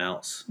someone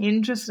else?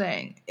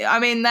 Interesting. I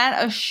mean,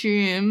 that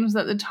assumes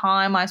that the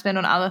time I spend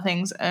on other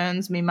things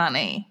earns me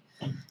money,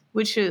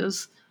 which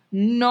is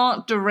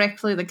not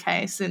directly the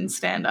case in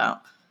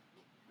stand-up.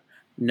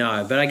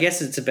 No, but I guess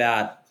it's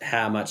about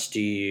how much do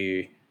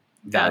you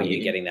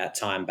value getting that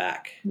time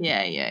back.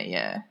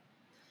 Yeah.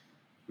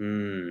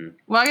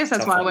 Well, I guess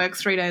that's why I work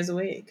 3 days a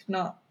week,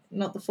 not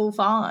the full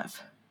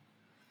 5.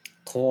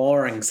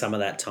 Clawing some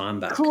of that time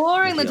back.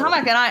 And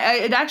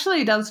it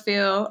actually does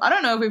feel, I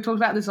don't know if we've talked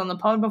about this on the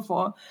pod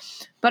before,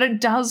 but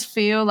it does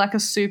feel like a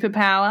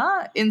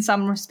superpower in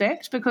some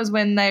respect, because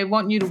when they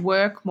want you to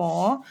work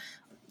more,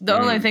 the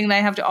only thing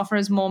they have to offer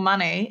is more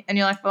money, and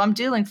you're like, well, I'm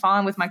dealing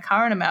fine with my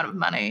current amount of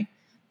money,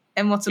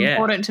 and what's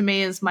important to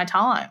me is my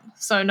time.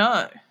 So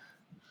no.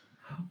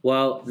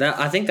 Well,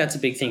 I think that's a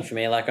big thing for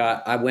me.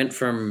 I went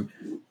from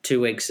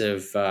 2 weeks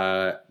of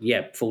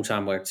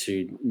full-time work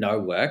to no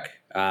work,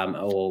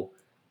 or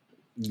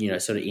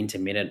sort of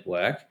intermittent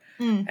work.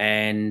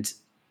 And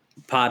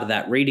part of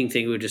that reading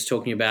thing we were just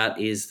talking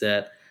about is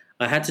that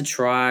I had to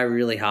try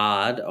really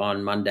hard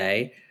on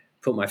Monday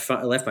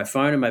left my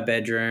phone in my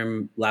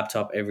bedroom,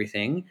 laptop,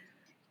 everything.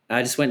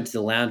 I just went to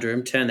the lounge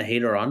room, turned the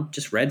heater on,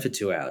 just read for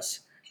 2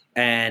 hours.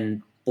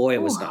 And boy,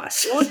 it was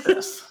nice.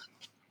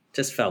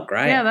 Just felt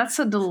great. Yeah, that's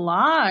a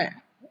delight.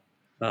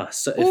 Oh,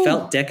 so it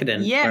felt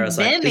decadent. Yeah, where I was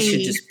like,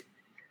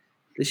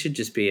 this should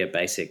just be a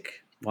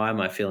basic. Why am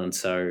I feeling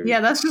so? Yeah,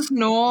 that's just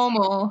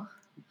normal.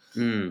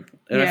 And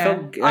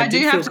I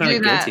did feel kind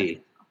of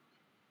guilty.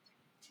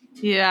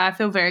 Yeah, I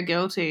feel very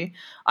guilty.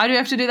 I do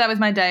have to do that with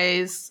my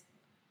days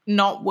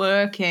not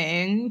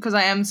working because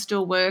I am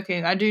still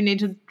working. I do need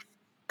to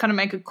kind of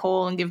make a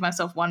call and give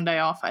myself one day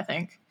off, I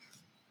think.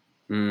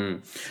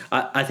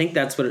 I think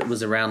that's what it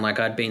was around. Like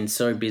I'd been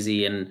so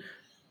busy, and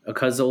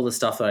because all the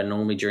stuff that I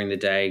normally do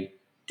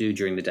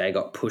during the day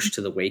got pushed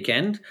to the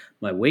weekend.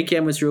 My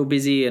weekend was real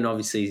busy and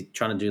obviously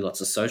trying to do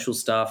lots of social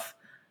stuff.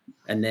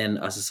 And then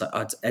I was just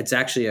like, it's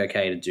actually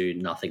okay to do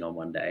nothing on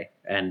one day.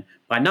 And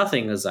by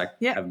nothing, it was like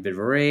have a bit of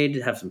a read,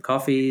 have some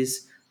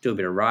coffees, do a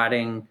bit of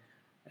writing.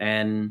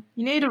 And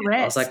you need a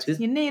rest. I was like,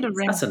 you need a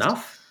rest. That's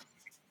enough.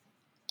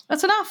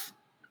 That's enough.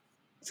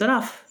 It's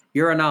enough.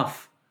 You're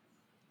enough.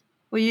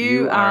 Well,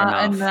 you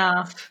are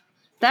enough.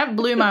 That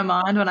blew my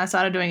mind when I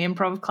started doing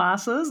improv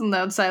classes, and they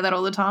would say that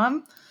all the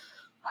time.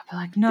 I'd be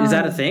like, no. Is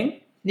that a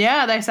thing?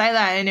 Yeah, they say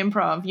that in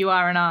improv. You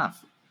are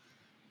enough.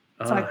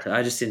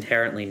 I just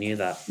inherently knew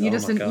that. You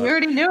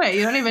already knew it.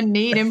 You don't even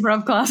need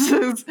improv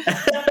classes.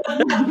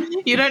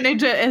 You don't need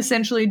to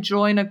essentially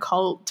join a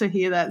cult to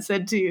hear that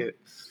said to you.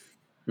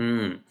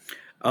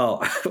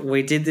 Oh,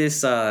 we did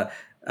this.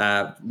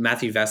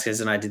 Matthew Vasquez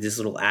and I did this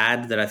little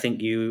ad that I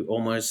think you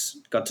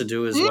almost got to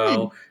do as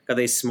well. Got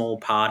this small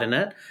part in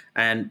it.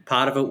 And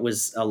part of it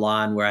was a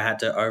line where I had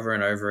to over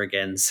and over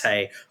again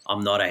say,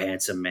 I'm not a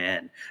handsome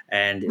man.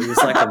 And it was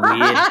like a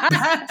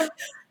weird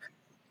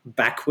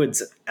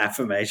backwards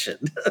affirmation.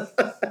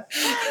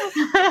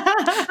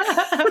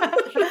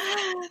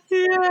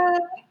 Yeah.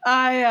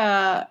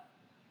 I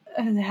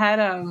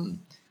had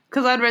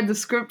because I'd read the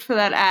script for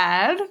that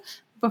ad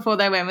before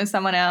they went with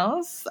someone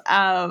else.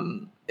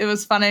 It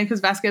was funny because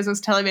Vasquez was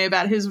telling me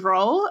about his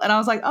role, and I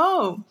was like,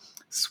 oh,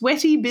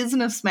 sweaty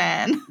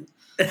businessman.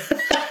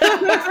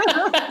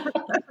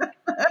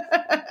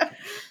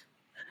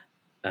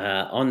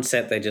 On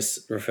set, they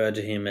just referred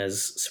to him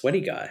as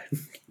Sweaty Guy.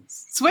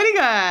 Sweaty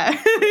Guy.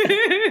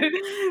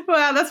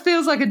 Wow, that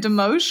feels like a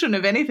demotion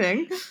of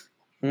anything.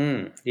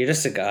 You're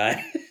just a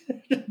guy.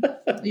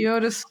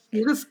 You're just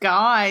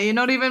guy. We're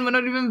not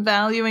even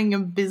valuing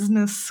your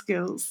business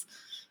skills.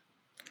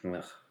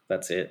 Ugh,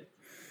 that's it.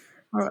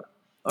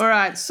 All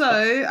right.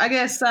 So I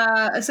guess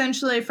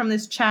essentially from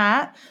this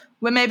chat,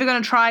 we're maybe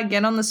going to try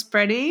again on the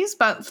Spreadies,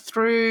 but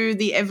through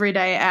the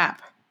Everyday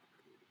app.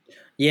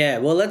 Yeah,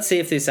 well, let's see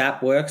if this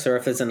app works or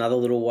if there's another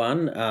little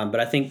one.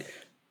 But I think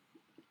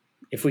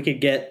if we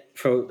could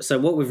so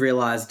what we've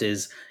realised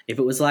is if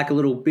it was like a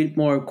little bit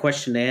more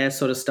questionnaire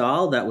sort of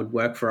style, that would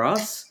work for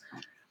us.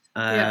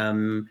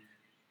 We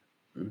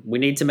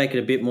need to make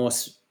it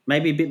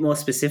maybe a bit more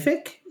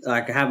specific,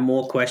 like have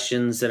more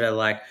questions that are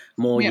like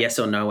more yes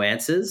or no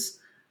answers.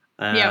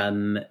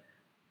 I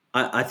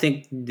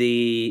think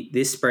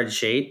this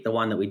spreadsheet, the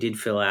one that we did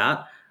fill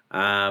out,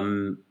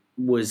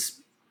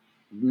 was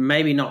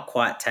maybe not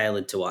quite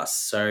tailored to us.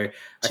 So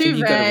I think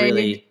you've got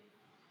to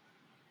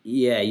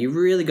you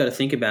really got to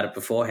think about it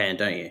beforehand,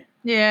 don't you?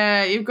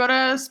 Yeah, you've got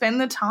to spend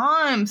the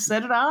time,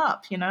 set it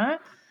up, And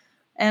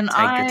Take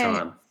your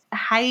time.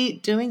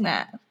 Hate doing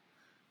that.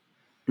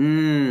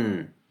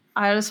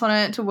 I just want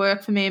it to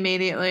work for me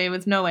immediately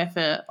with no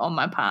effort on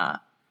my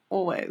part,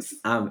 always.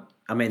 I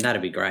mean,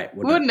 that'd be great,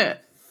 wouldn't it?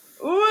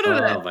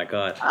 Oh, my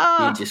God.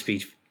 You'd just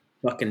be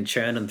fucking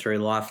churning through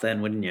life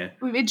then, wouldn't you?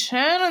 We'd be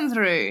churning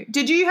through.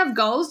 Did you have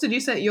goals? Did you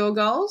set your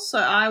goals? So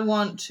I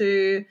want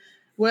to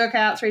work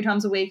out 3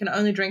 times a week and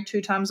only drink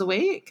 2 times a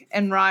week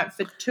and write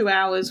for 2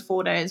 hours,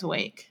 4 days a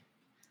week.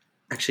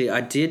 Actually,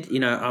 I did,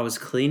 I was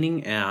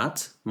cleaning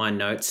out my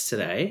notes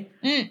today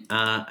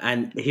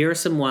and here are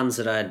some ones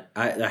that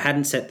I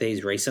hadn't set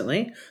these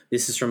recently.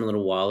 This is from a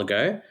little while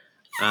ago.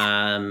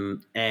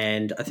 And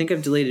I think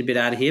I've deleted a bit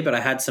out of here, but I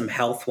had some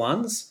health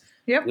ones,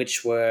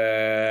 which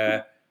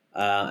were,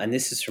 and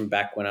this is from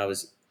back when I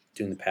was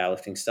doing the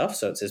powerlifting stuff.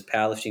 So it says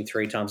powerlifting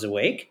 3 times a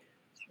week.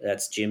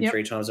 That's gym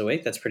 3 times a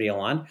week. That's pretty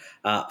aligned.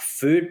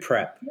 Food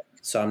prep.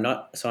 So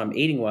I'm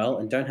eating well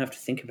and don't have to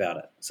think about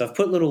it. So I've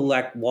put little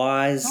like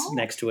Y's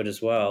next to it as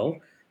well.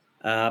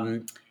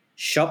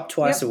 Shop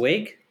twice a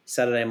week,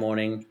 Saturday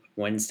morning,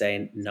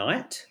 Wednesday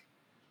night,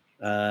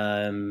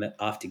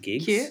 after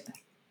gigs. Cute.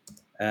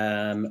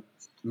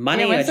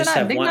 Money, I just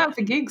have big night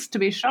for gigs to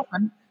be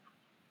shopping.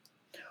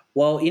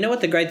 Well, you know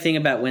what the great thing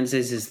about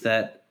Wednesdays is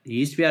that you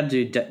used to be able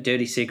to do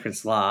Dirty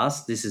Secrets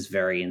last. This is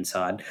very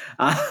inside.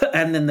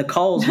 And then the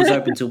Coles was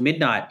open till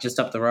midnight just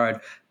up the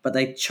road, but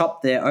they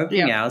chopped their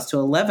opening hours to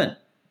 11.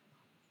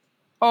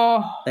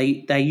 Oh.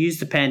 They used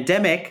the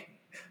pandemic.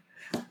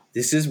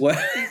 This is what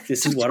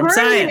I'm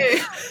saying.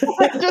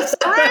 Just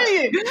screw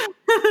you.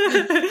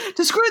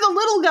 To screw the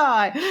little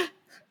guy.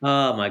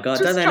 Oh, my God.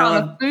 Just don't they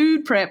trying know? to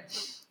food prep.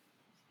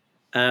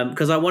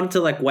 because I wanted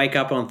to like wake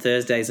up on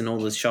Thursdays and all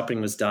the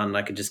shopping was done. And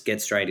I could just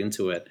get straight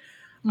into it.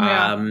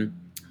 Yeah.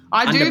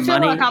 I do feel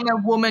like I'm a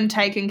woman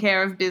taking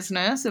care of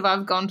business if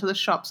I've gone to the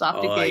shops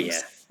after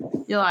gigs. Yeah.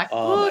 You're like,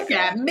 look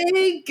at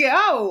me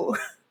go.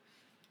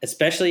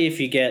 Especially if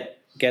you get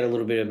a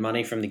little bit of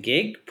money from the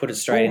gig, put it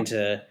straight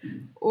into,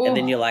 and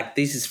then you're like,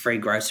 this is free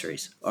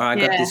groceries. Or I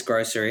got this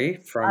grocery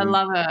from. I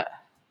love it.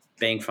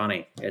 Being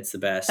funny. It's the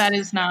best. That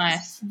is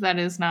nice. That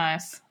is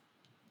nice.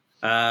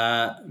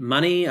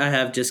 Money, I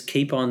have just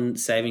Keep On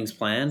savings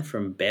plan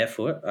from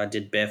Barefoot. I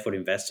did Barefoot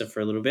Investor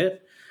for a little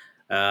bit.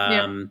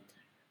 And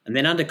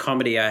then under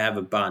comedy, I have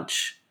a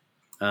bunch,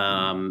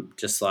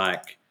 just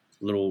like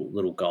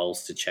little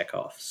goals to check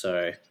off.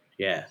 So,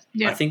 yeah.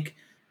 I think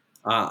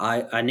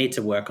I need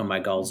to work on my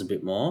goals a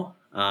bit more.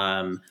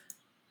 And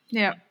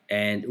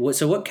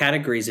so what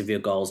categories of your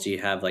goals do you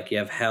have? Like you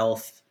have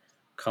health,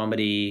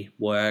 comedy,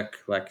 work,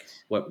 like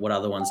what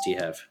other ones do you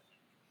have?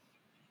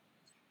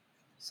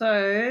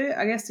 So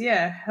I guess,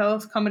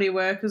 health, comedy,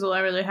 work is all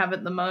I really have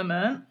at the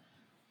moment.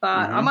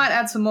 But I might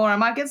add some more. I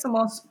might get some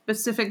more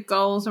specific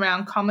goals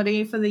around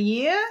comedy for the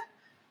year.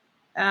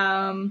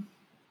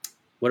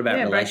 What about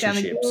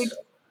relationships?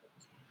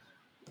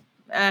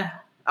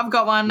 I've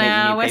got one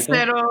now. We're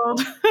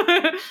settled.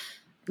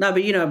 No,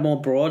 but, more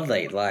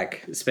broadly,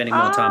 like spending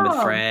more time with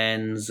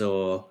friends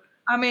or...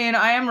 I mean,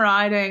 I am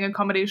writing a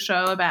comedy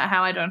show about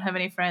how I don't have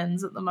any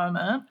friends at the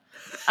moment.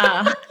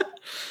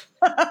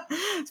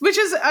 Which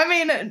is, I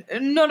mean,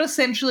 not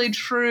essentially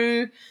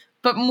true,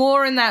 but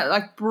more in that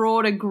like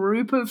broader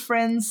group of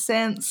friends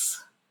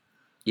sense.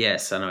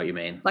 Yes, I know what you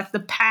mean. Like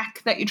the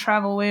pack that you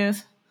travel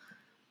with.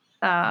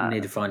 You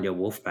need to find your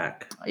wolf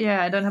pack.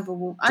 Yeah, I don't have a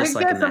wolf. I think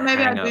that's what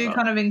maybe I do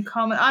kind of in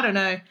common. I don't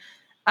know.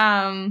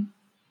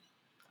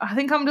 I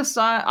think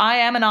I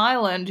am an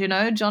island,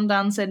 John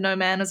Donne said no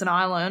man is an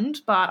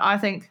island, but I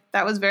think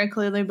that was very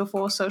clearly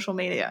before social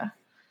media.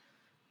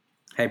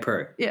 Hey,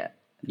 Prue. Yeah.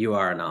 You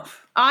are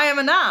enough. I am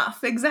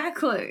enough,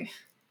 exactly.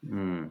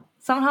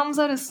 Sometimes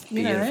I just,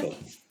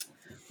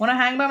 want to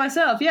hang by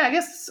myself. Yeah, I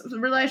guess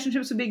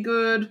relationships would be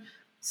good.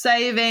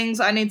 Savings,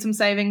 I need some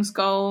savings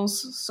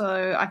goals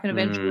so I can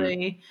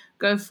eventually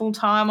go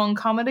full-time on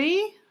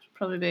comedy.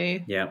 Probably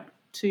be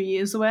 2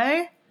 years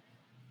away.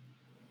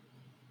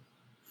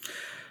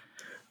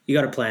 You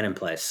got a plan in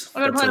place. I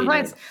got a plan in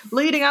place.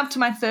 Leading up to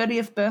my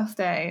 30th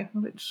birthday,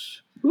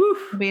 which will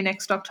be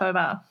next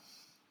October.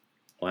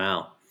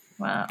 Wow.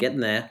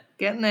 Getting there.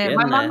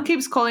 My mum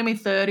keeps calling me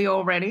 30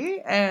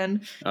 already,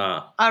 and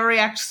I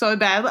react so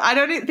badly. I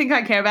don't think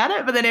I care about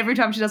it, but then every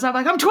time she does, I'm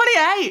like, I'm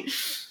 28.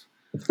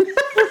 Get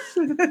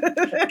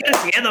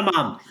together,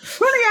 Mum.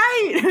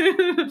 28.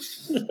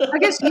 I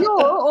guess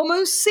you're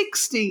almost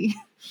 60.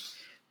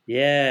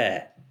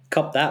 Yeah.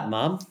 Cop that,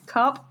 Mum.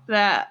 Cop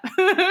that.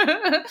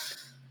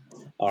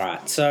 All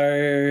right.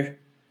 So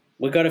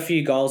we've got a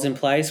few goals in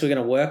place. We're going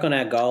to work on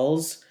our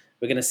goals.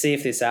 We're going to see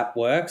if this app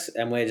works,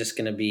 and we're just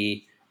going to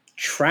be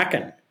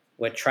tracking.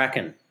 We're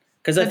tracking.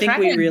 Because I think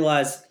we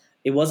realized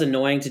it was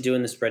annoying to do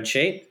in the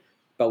spreadsheet,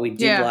 but we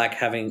do like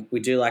having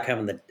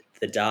the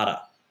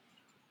data.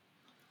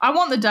 I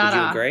want the data.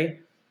 Would you agree?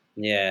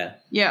 Yeah.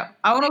 Yeah.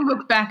 I want to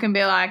look back and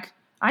be like,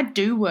 I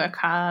do work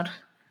hard.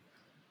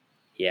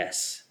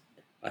 Yes.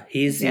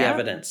 Here's the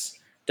evidence.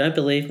 Don't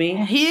believe me?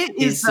 Here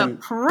is the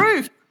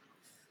proof.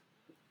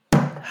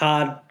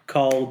 Hard,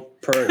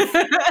 cold proof.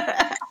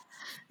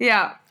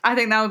 Yeah, I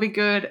think that would be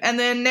good. And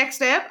then next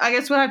step, I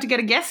guess we'll have to get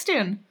a guest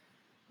in.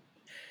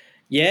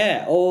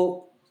 Yeah,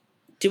 or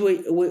are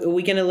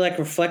we going to like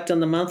reflect on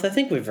the month? I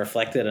think we've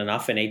reflected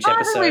enough in each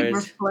episode. I think we've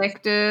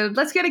reflected.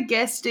 Let's get a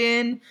guest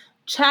in,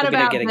 chat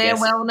about their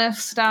wellness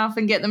stuff,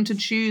 and get them to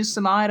choose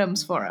some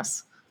items for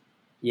us.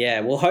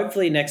 Yeah, well,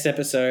 hopefully next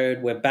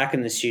episode we're back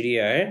in the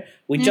studio.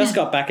 We just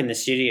got back in the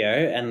studio,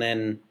 and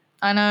then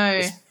I know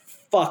this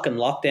fucking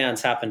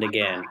lockdown's happened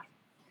again.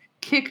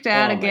 Kicked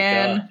out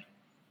again.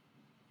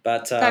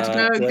 But had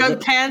to go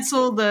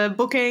cancel the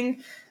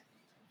booking.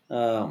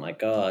 Oh my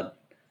god.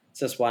 It's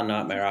just one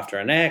nightmare after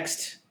the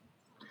next.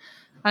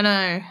 I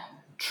know.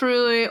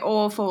 Truly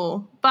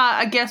awful. But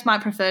I guess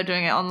might prefer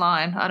doing it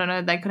online. I don't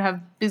know. They could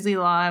have busy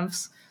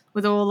lives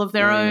with all of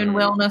their own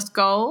wellness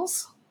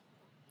goals.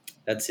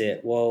 That's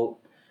it. Well,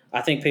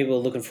 I think people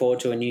are looking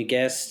forward to a new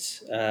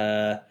guest.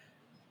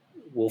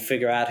 We'll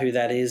figure out who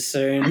that is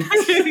soon.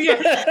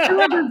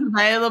 Whoever's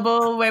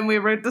available when we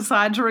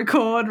decide to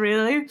record,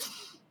 really.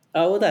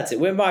 Oh, well, that's it.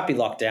 We might be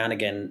locked down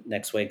again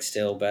next week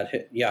still,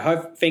 but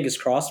fingers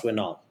crossed we're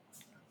not.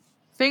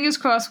 Fingers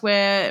crossed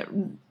we're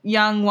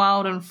young,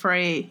 wild, and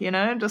free,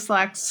 just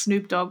like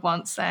Snoop Dogg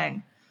once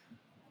sang.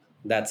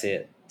 That's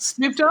it.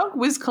 Snoop Dogg?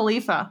 Wiz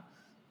Khalifa.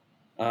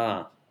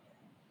 One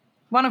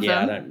of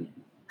them. I don't...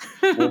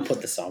 We'll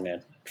put the song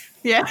in.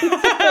 Yeah.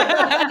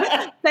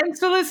 Thanks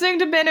for listening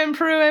to Ben and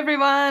Prue,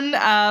 everyone.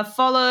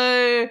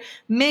 Follow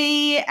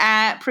me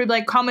at Prue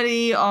Blake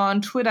Comedy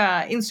on Twitter,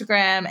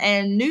 Instagram,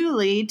 and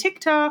newly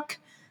TikTok.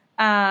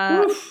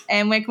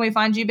 And where can we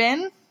find you,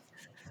 Ben?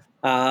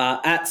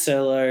 At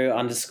Solo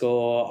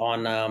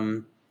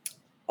 _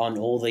 on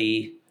all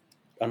the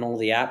all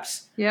the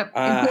apps. Yep.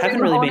 I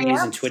haven't really been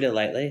using apps. Twitter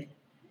lately.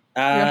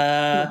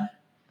 I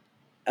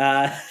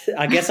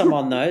guess I'm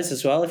on those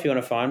as well if you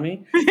want to find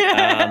me.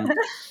 I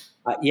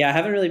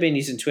haven't really been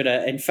using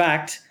Twitter. In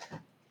fact,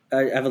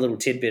 I have a little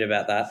tidbit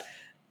about that.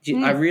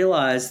 I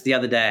realized the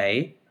other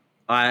day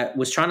I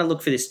was trying to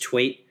look for this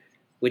tweet,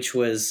 which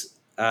was,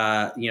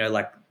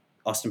 like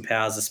Austin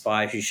Powers, the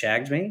spy who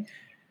shagged me.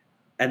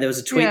 And there was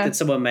a tweet that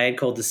someone made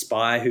called The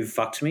Spy Who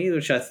Fucked Me,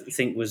 which I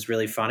think was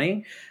really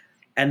funny.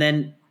 And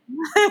then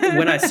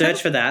when I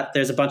searched for that,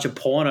 there's a bunch of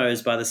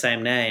pornos by the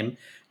same name.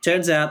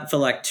 Turns out for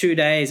like 2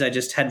 days, I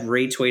just had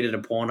retweeted a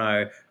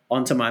porno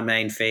onto my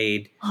main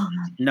feed.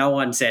 No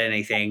one said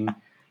anything.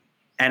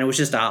 And it was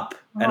just up.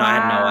 And I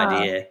had no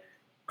idea.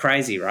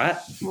 Crazy, right?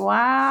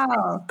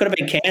 Wow. Could have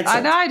been cancelled.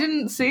 I know. I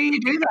didn't see you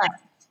do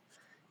that.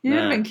 You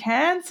would have been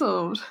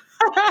cancelled.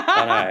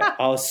 I know.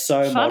 I was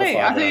so funny.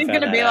 mortified. I think it's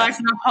going to be like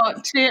the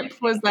hot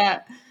tip was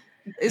that.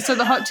 So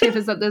the hot tip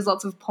is that there's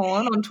lots of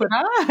porn on Twitter.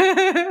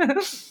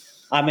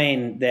 I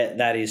mean,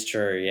 that is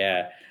true,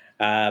 yeah.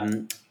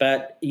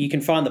 But you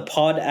can find the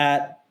pod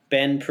at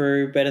Ben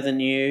Prue Better Than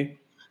You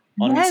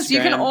on Yes, Instagram.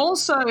 you can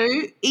also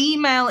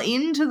email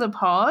into the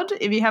pod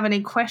if you have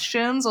any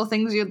questions or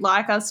things you'd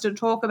like us to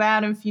talk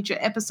about in future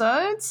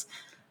episodes.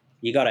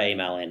 You got to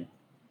email in.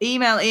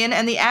 Email in,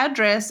 and the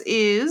address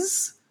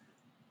is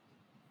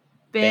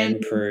Ben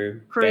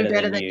Prue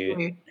Better Than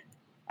You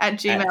at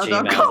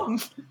gmail.com.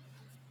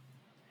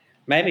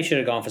 Maybe should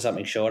have gone for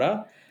something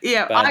shorter.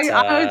 Yeah, but,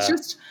 I was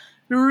just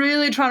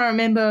really trying to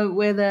remember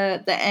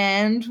whether the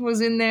and was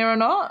in there or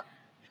not,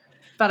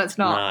 but it's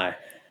not. No.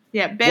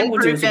 Yeah, Ben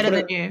Prue Better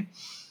Than You.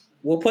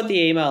 We'll put the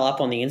email up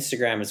on the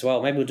Instagram as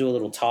well. Maybe we'll do a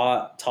little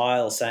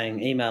tile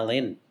saying email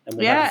in, and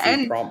we'll have a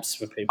few prompts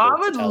for people. I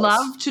would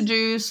love to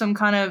do some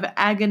kind of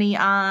agony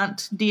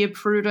aunt, Dear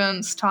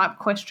Prudence type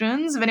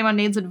questions. If anyone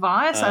needs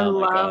advice, I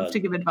love to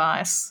give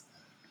advice.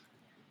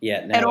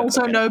 Yeah, and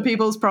also know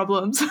people's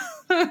problems.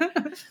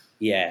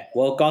 Yeah,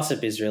 well,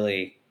 gossip is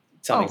really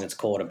something that's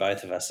core to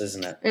both of us,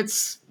 isn't it?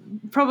 It's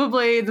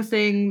probably the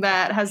thing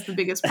that has the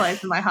biggest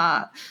place in my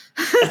heart.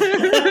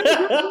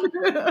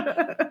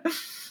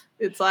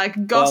 It's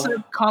like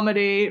gossip,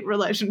 comedy,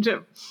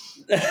 relationship.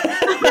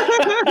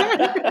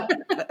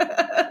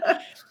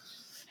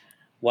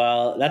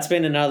 Well, that's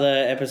been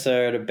another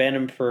episode of Ben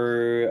and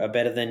Prue are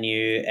Better Than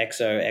You,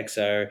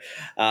 XOXO,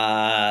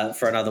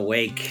 for another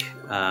week.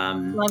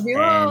 Love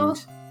you all.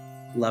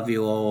 Love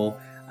you all.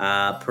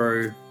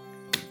 Prue,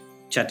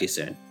 chat to you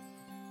soon.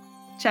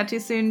 Chat to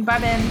you soon. Bye,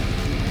 Ben.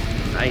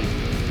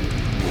 Bye.